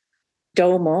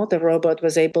Domo, the robot,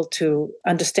 was able to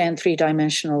understand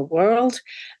three-dimensional world,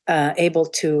 able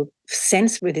to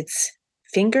sense with its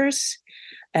fingers,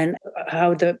 and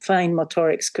how the fine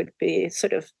motorics could be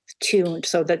sort of tuned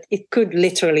so that it could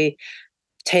literally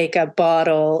take a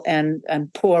bottle and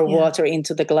pour water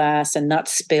into the glass and not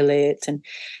spill it.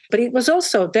 But it was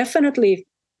also definitely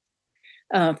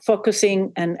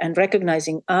focusing and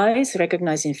recognizing eyes,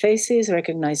 recognizing faces,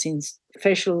 recognizing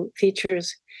facial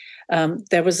features.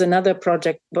 There was another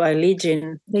project by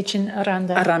Legion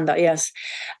Aranda, yes,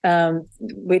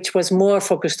 which was more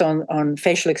focused on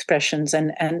facial expressions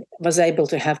and was able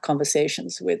to have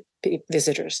conversations with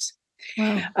visitors.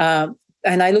 Wow.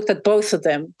 And I looked at both of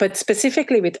them, but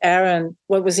specifically with Aaron,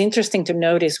 what was interesting to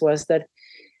notice was that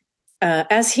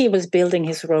as he was building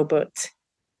his robot,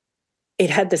 it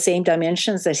had the same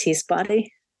dimensions as his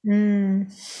body.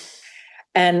 Mm.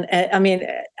 And I mean,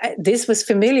 this was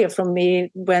familiar from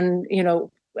me when,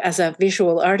 as a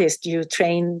visual artist, you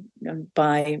train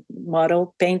by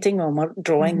model painting or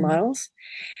drawing models.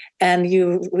 And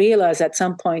you realize at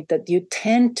some point that you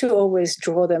tend to always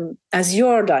draw them as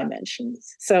your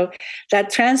dimensions. So that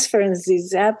transference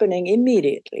is happening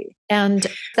immediately. And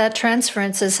that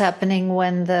transference is happening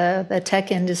when the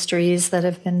tech industries that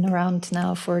have been around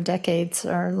now for decades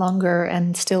or longer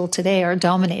and still today are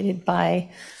dominated by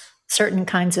certain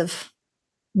kinds of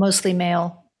mostly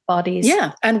male bodies.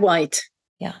 Yeah, and white.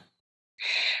 Yeah.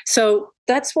 So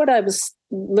that's what I was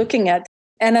looking at.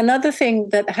 And another thing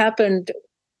that happened,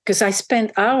 because I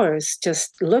spent hours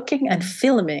just looking and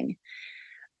filming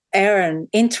Aaron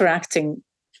interacting.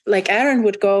 Like Aaron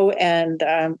would go and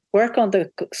work on the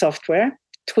software,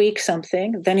 tweak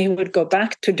something, then he would go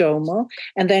back to Domo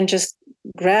and then just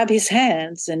grab his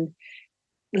hands and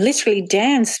literally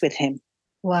dance with him.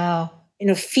 Wow.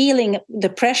 Feeling the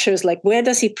pressures, like where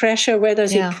does he pressure, where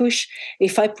does he push?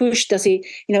 If I push, does he,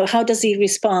 how does he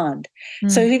respond?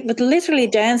 So he was literally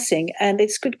dancing, and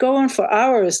it could go on for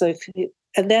hours,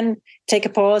 and then take a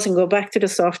pause and go back to the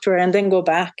software and then go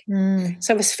back.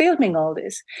 So I was filming all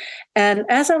this. And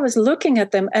as I was looking at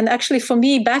them, and actually for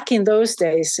me, back in those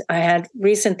days, I had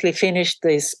recently finished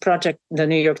this project, the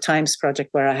New York Times project,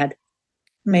 where I had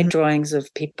made drawings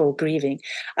of people grieving.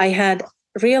 I had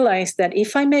realized that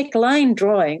if I make line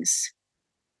drawings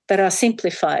that are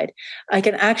simplified, I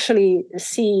can actually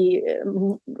see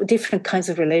different kinds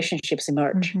of relationships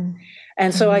emerge.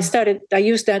 And so I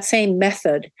used that same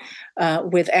method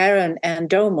with Aaron and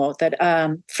Domo, that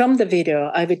from the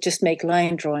video, I would just make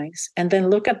line drawings and then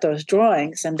look at those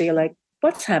drawings and be like,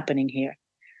 what's happening here?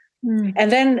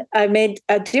 And then I made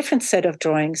a different set of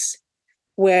drawings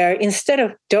where instead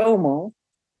of Domo,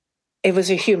 it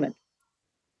was a human.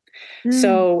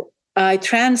 So I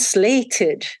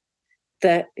translated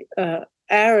the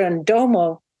Aaron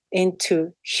Domo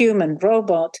into human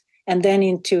robot and then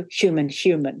into human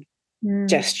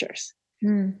gestures.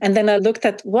 And then I looked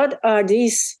at, what are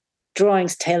these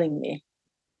drawings telling me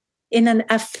in an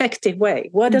affective way?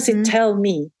 What does it tell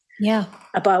me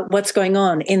about what's going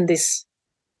on in this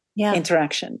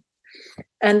interaction?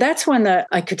 And that's when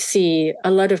I could see a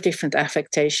lot of different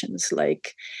affectations,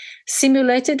 like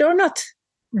simulated or not,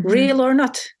 real or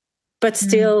not, but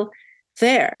still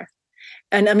there.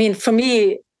 And I mean, for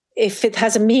me, if it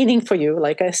has a meaning for you,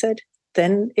 like I said,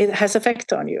 then it has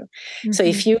effect on you. So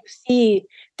if you see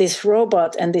this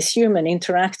robot and this human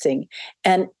interacting,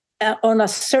 and on a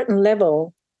certain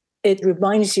level, it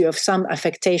reminds you of some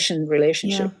affectation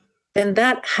relationship, then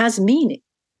that has meaning.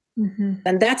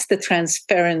 And that's the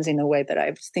transference in a way that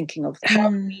I was thinking of. How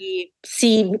we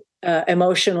see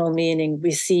emotional meaning,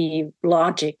 we see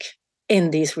logic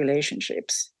in these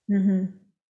relationships.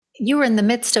 You were in the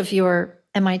midst of your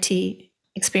MIT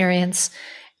experience,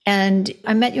 and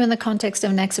I met you in the context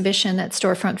of an exhibition at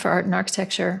Storefront for Art and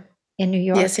Architecture in New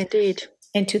York. Yes, indeed.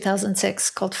 In 2006,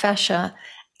 called Fascia.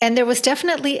 And there was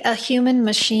definitely a human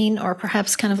machine, or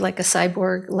perhaps kind of like a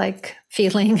cyborg-like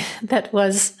feeling that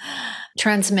was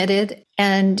transmitted.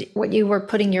 And what you were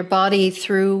putting your body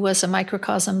through was a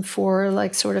microcosm for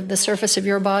like sort of the surface of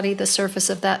your body, the surface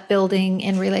of that building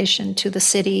in relation to the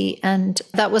city. And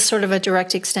that was sort of a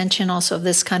direct extension also of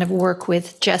this kind of work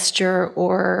with gesture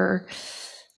or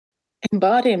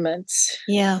embodiments.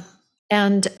 Yeah.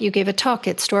 And you gave a talk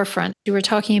at Storefront. You were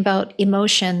talking about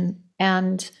emotion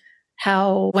and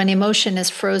how when emotion is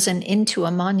frozen into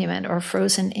a monument or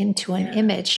frozen into an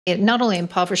image, it not only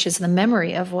impoverishes the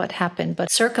memory of what happened, but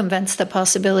circumvents the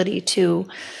possibility to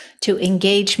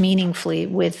engage meaningfully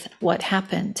with what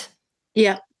happened.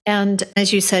 Yeah. And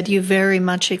as you said, you very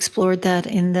much explored that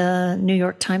in the New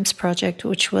York Times project,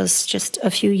 which was just a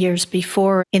few years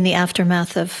before, in the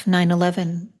aftermath of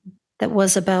 9/11, that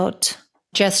was about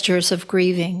gestures of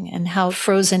grieving and how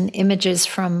frozen images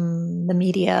from the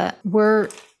media were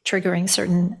triggering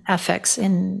certain affects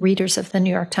in readers of the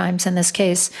New York Times in this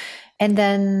case, and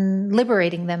then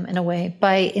liberating them in a way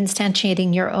by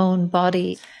instantiating your own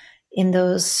body in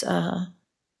those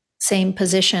same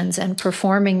positions and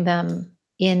performing them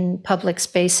in public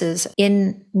spaces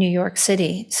in New York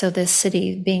City. So this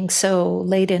city being so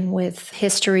laden with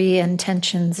history and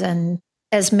tensions, and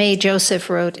as Mae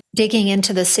Joseph wrote, digging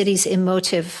into the city's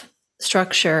emotive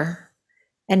structure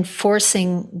and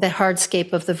forcing the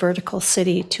hardscape of the vertical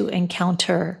city to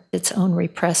encounter its own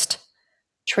repressed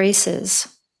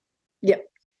traces. Yeah.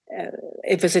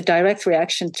 it was a direct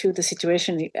reaction to the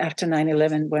situation after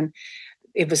 9/11, when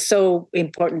it was so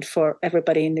important for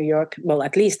everybody in New York. Well,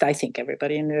 at least I think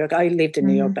everybody in New York. I lived in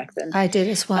New York back then. I did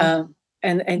as well.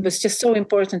 And it was just so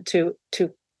important to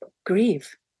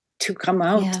grieve, to come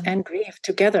out and grieve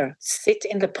together, sit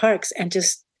in the parks and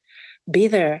just be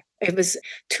there. It was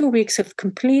 2 weeks of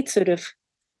complete sort of,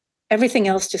 everything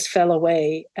else just fell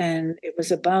away. And it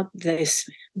was about this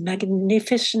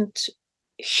magnificent,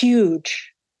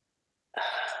 huge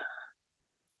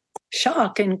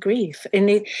shock and grief.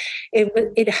 And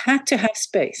it had to have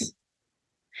space.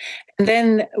 And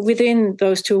then within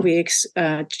those 2 weeks,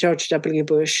 George W.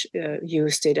 Bush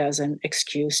used it as an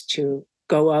excuse to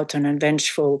go out on a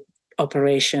vengeful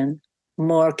operation,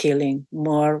 more killing,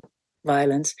 more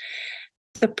violence.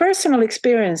 The personal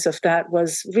experience of that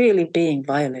was really being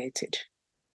violated,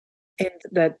 and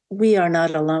that we are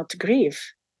not allowed to grieve.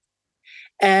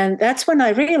 And that's when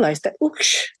I realized that,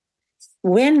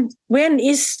 when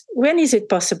is it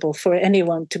possible for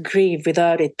anyone to grieve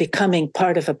without it becoming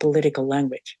part of a political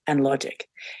language and logic?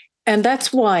 And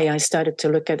that's why I started to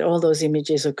look at all those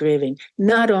images of grieving,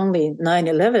 not only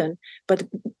 9/11, but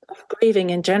grieving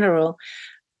in general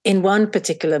in one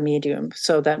particular medium.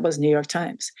 So that was New York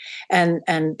Times,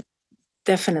 and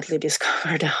definitely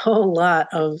discovered a whole lot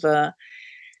of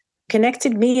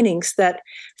connected meanings that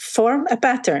form a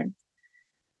pattern,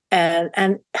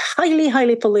 and highly,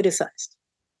 highly politicized.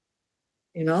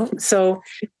 So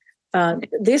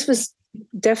this was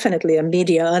definitely a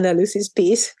media analysis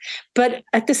piece. But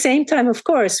at the same time, of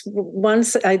course,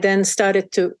 once I then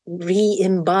started to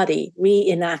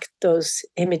reenact those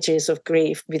images of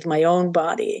grief with my own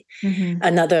body,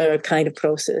 another kind of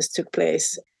process took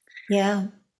place. Yeah.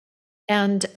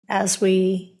 And as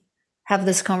we have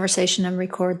this conversation and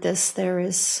record this, there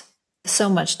is so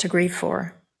much to grieve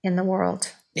for in the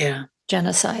world. Yeah.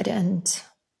 Genocide and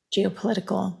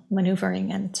geopolitical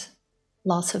maneuvering and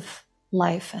loss of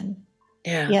life. And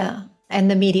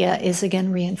and the media is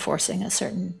again reinforcing a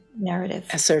certain narrative,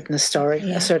 a certain story,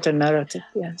 a certain narrative.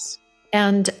 Yes.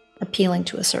 And appealing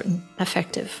to a certain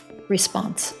affective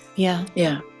response. Yeah.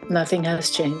 Nothing has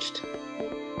changed.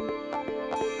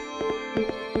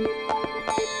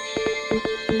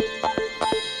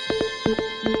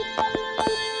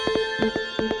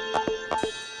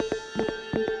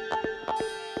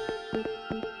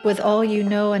 With all you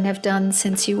know and have done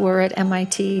since you were at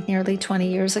MIT nearly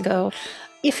 20 years ago,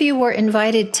 if you were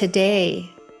invited today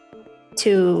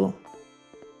to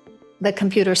the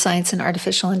Computer Science and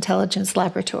Artificial Intelligence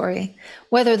Laboratory,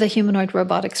 whether the Humanoid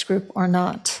Robotics Group or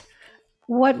not,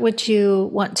 what would you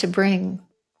want to bring?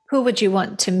 Who would you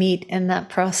want to meet in that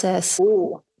process?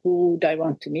 Who would I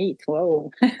want to meet?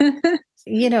 Whoa.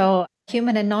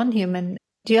 Human and non-human.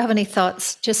 Do you have any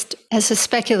thoughts, just as a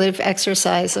speculative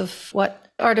exercise, of what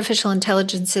artificial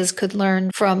intelligences could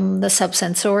learn from the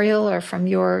subsensorial or from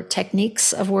your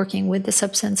techniques of working with the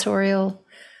subsensorial?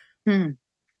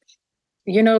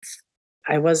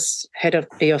 I was head of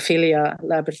biophilia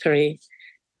laboratory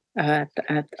at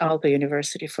Aalto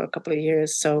University for a couple of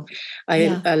years. So I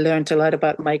learned a lot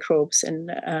about microbes and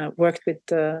worked with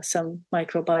some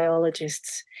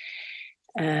microbiologists.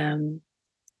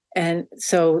 And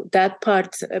so that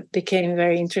part became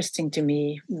very interesting to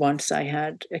me once I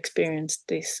had experienced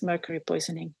this mercury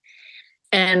poisoning.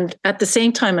 And at the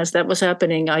same time as that was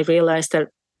happening, I realized that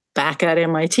back at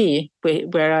MIT,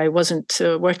 where I wasn't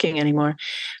working anymore,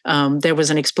 there was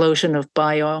an explosion of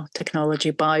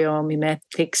biotechnology,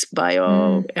 biomimetics,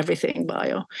 everything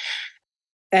bio.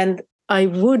 And I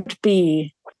would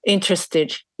be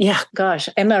interested, MRI,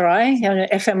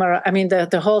 fMRI, I mean,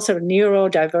 the whole sort of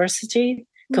neurodiversity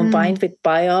combined with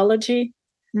biology,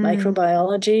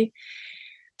 microbiology,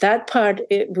 that part,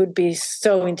 it would be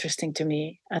so interesting to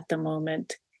me at the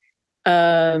moment.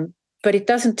 But it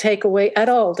doesn't take away at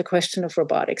all the question of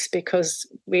robotics, because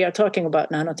we are talking about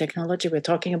nanotechnology, we're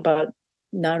talking about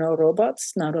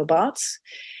nanorobots, nanobots,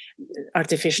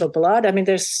 artificial blood. I mean,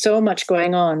 there's so much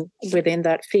going on within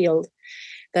that field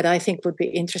that I think would be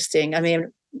interesting. I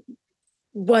mean,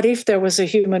 what if there was a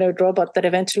humanoid robot that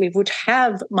eventually would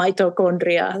have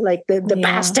mitochondria, like the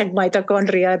bastard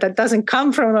mitochondria that doesn't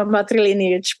come from a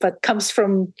matrilineage, but comes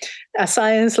from a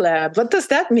science lab? What does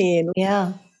that mean?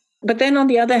 Yeah. But then on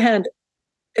the other hand,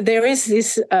 there is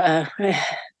this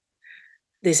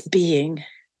this being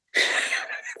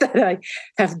that I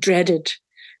have dreaded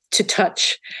to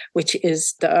touch, which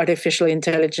is the artificial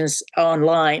intelligence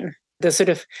online. The sort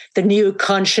of the new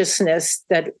consciousness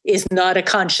that is not a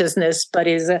consciousness, but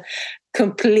is a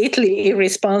completely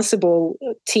irresponsible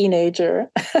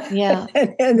teenager. Yeah.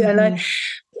 and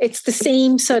it's the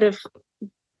same sort of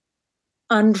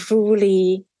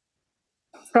unruly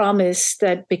promise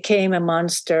that became a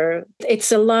monster.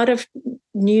 It's a lot of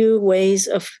new ways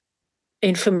of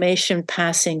information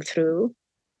passing through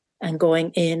and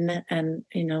going in and,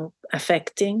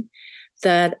 affecting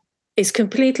that is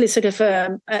completely sort of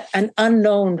an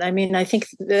unknown. I mean, I think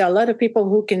there are a lot of people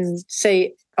who can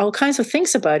say all kinds of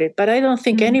things about it, but I don't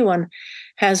think anyone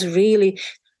has really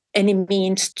any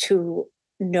means to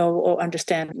know or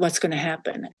understand what's going to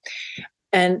happen.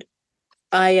 And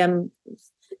I am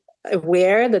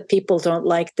aware that people don't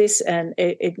like this, and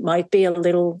it might be a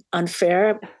little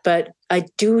unfair, but I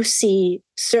do see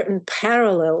certain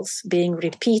parallels being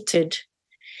repeated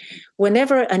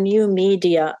whenever a new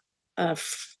media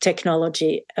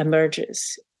technology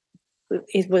emerges.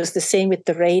 It was the same with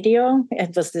the radio.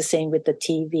 It was the same with the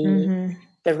TV.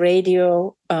 The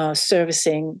radio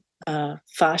servicing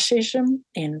fascism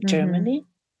in Germany,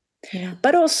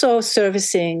 but also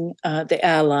servicing the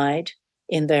Allied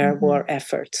in their war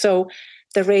effort. So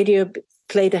the radio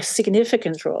played a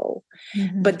significant role.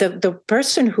 But the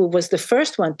person who was the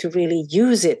first one to really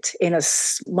use it in a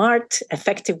smart,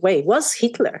 effective way was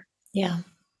Hitler. Yeah.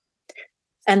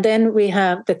 And then we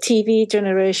have the TV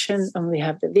generation, and we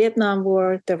have the Vietnam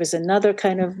War. There was another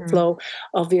kind of flow.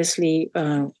 Obviously,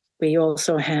 we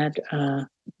also had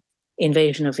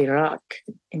invasion of Iraq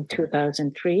in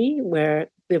 2003, where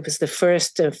it was the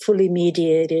first fully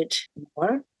mediated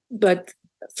war. But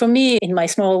for me, in my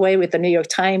small way, with the New York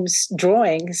Times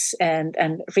drawings and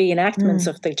reenactments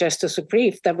of the Justice of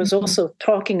Grief, that was also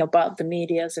talking about the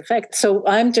media's effect. So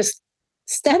I'm just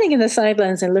standing in the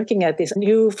sidelines and looking at this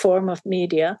new form of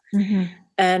media.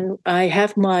 And I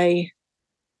have my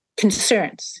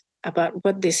concerns about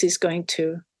what this is going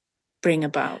to bring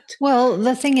about. Well,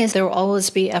 the thing is, there will always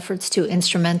be efforts to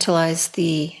instrumentalize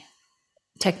the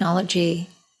technology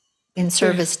in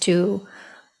service to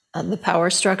the power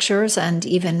structures, and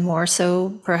even more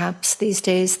so, perhaps these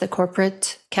days, the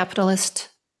corporate capitalist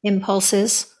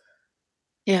impulses.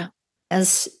 Yeah.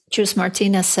 As Chus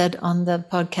Martinez said on the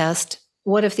podcast,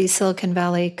 what if these Silicon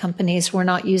Valley companies were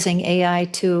not using AI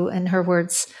to, in her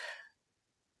words,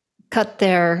 cut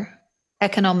their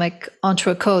economic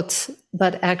entrecôtes,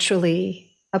 but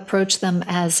actually approach them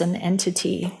as an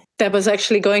entity? That was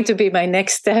actually going to be my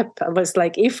next step. I was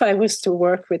like, if I was to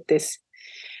work with this,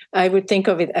 I would think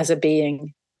of it as a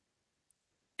being.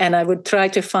 And I would try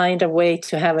to find a way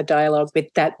to have a dialogue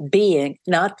with that being,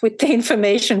 not with the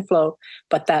information flow,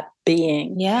 but that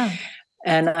being. Yeah.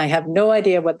 And I have no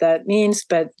idea what that means,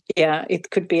 but yeah,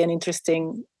 it could be an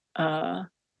interesting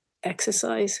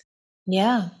exercise.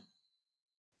 Yeah.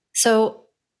 So,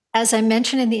 as I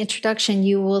mentioned in the introduction,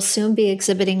 you will soon be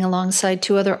exhibiting alongside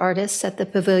two other artists at the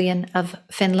Pavilion of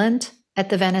Finland at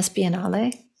the Venice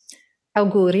Biennale.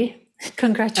 Auguri.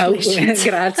 Congratulations.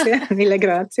 Grazie, mille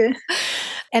grazie.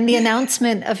 And the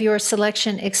announcement of your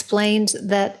selection explained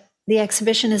that the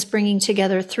exhibition is bringing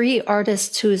together three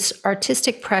artists whose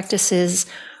artistic practices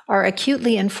are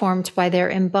acutely informed by their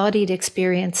embodied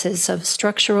experiences of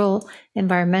structural,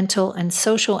 environmental, and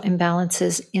social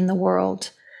imbalances in the world.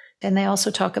 And they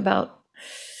also talk about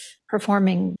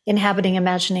performing, inhabiting,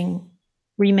 imagining,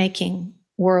 remaking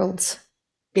worlds.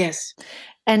 Yes.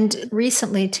 And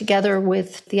recently, together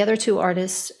with the other two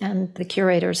artists and the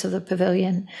curators of the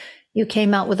pavilion, you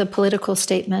came out with a political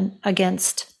statement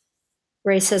against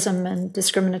racism and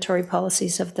discriminatory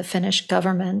policies of the Finnish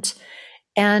government.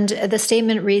 And the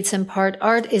statement reads in part,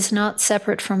 "Art is not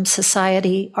separate from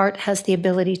society. Art has the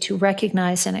ability to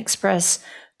recognize and express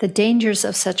the dangers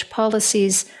of such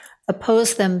policies,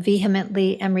 oppose them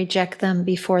vehemently, and reject them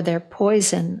before their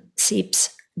poison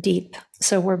seeps deep."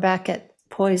 So we're back at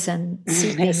poison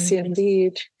seeping. Yes,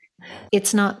 indeed.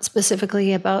 It's not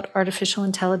specifically about artificial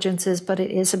intelligences, but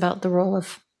it is about the role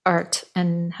of art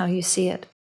and how you see it.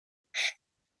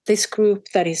 This group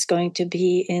that is going to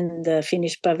be in the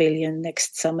Finnish pavilion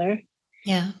next summer.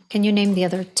 Yeah. Can you name the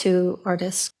other two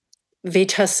artists?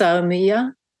 Vidha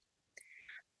Saumia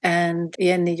and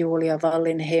Jenni-Julia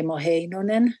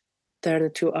Wallinheimo-Heinonen. They're the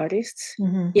two artists.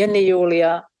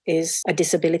 Jenni-Julia is a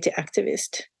disability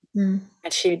activist. And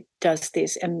she does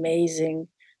these amazing,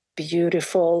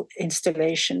 beautiful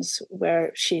installations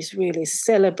where she's really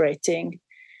celebrating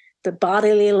the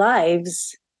bodily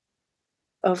lives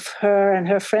of her and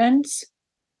her friends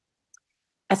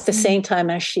at the same time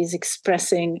as she's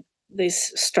expressing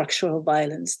this structural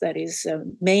violence that is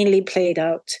mainly played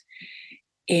out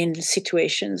in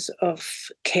situations of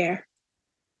care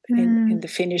in the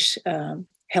Finnish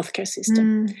healthcare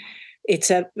system.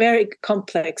 It's a very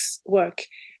complex work,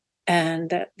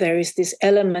 and there is this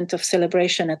element of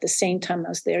celebration at the same time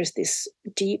as there is this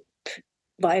deep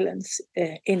violence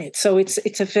in it. So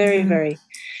it's a very, very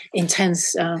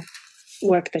intense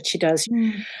work that she does.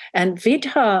 And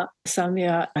Vidha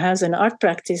Samya has an art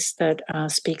practice that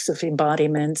speaks of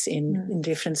embodiments in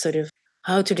different sort of,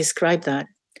 how to describe that.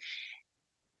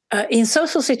 In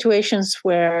social situations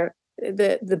where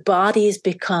the bodies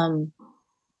become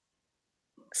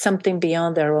something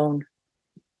beyond their own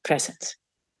presence,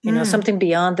 something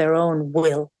beyond their own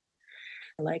will,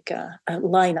 like a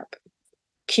lineup,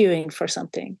 queuing for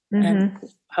something, and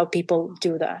how people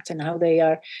do that, and how they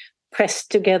are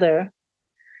pressed together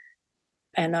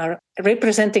and are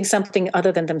representing something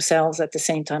other than themselves at the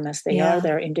same time as they are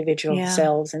their individual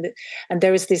selves. And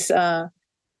there is this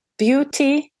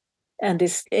beauty and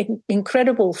this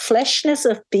incredible fleshness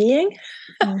of being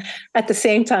at the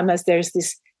same time as there's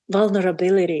this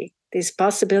vulnerability, this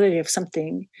possibility of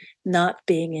something not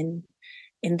being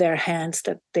in their hands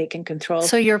that they can control.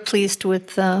 So you're pleased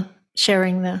with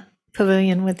sharing the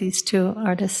pavilion with these two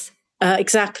artists?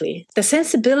 Exactly. The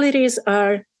sensibilities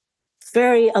are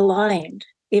very aligned,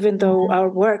 even though our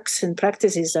works and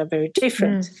practices are very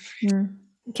different.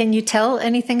 Can you tell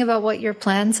anything about what your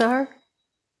plans are?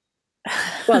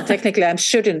 Well, technically, I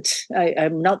shouldn't.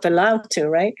 I'm not allowed to,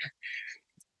 right?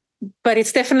 But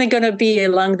it's definitely going to be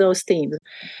along those themes.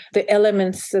 The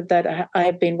elements that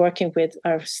I've been working with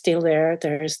are still there.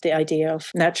 There's the idea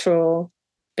of natural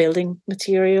building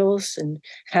materials and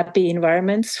happy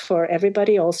environments for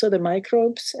everybody, also the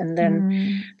microbes, and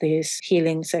then these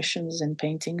healing sessions and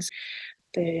paintings.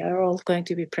 They are all going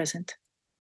to be present.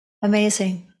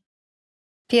 Amazing.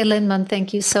 Pia Lindman,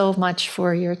 thank you so much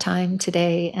for your time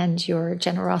today and your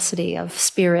generosity of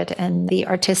spirit and the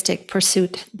artistic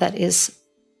pursuit that is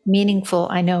meaningful,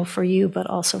 I know, for you, but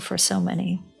also for so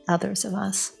many others of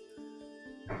us.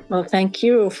 Well, thank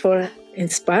you for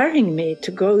inspiring me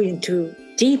to go into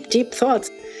deep, deep thoughts.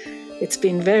 It's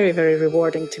been very, very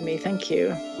rewarding to me. Thank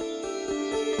you.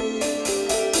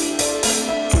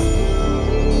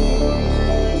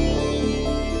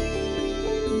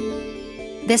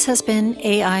 This has been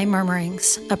AI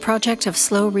Murmurings, a project of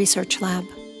Slow Research Lab.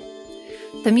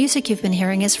 The music you've been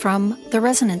hearing is from The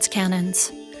Resonance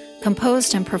Canons,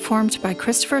 composed and performed by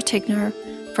Christopher Tigner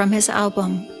from his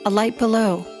album A Light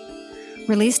Below,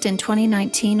 released in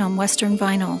 2019 on Western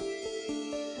Vinyl.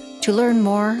 To learn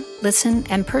more, listen,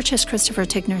 and purchase Christopher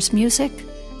Tigner's music,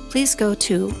 please go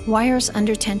to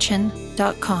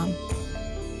wiresundertension.com.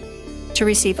 To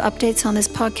receive updates on this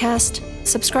podcast,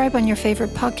 subscribe on your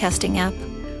favorite podcasting app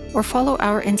or follow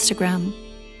our Instagram.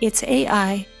 It's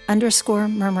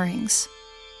AI_murmurings.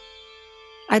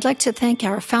 I'd like to thank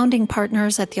our founding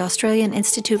partners at the Australian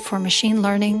Institute for Machine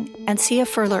Learning and Sia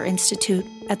Furler Institute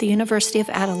at the University of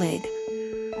Adelaide,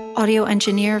 audio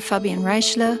engineer Fabian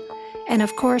Reichler, and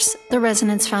of course, the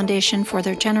Resonance Foundation for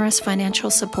their generous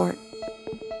financial support.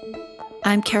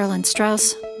 I'm Carolyn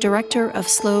Strauss, Director of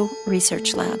Slow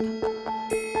Research Lab.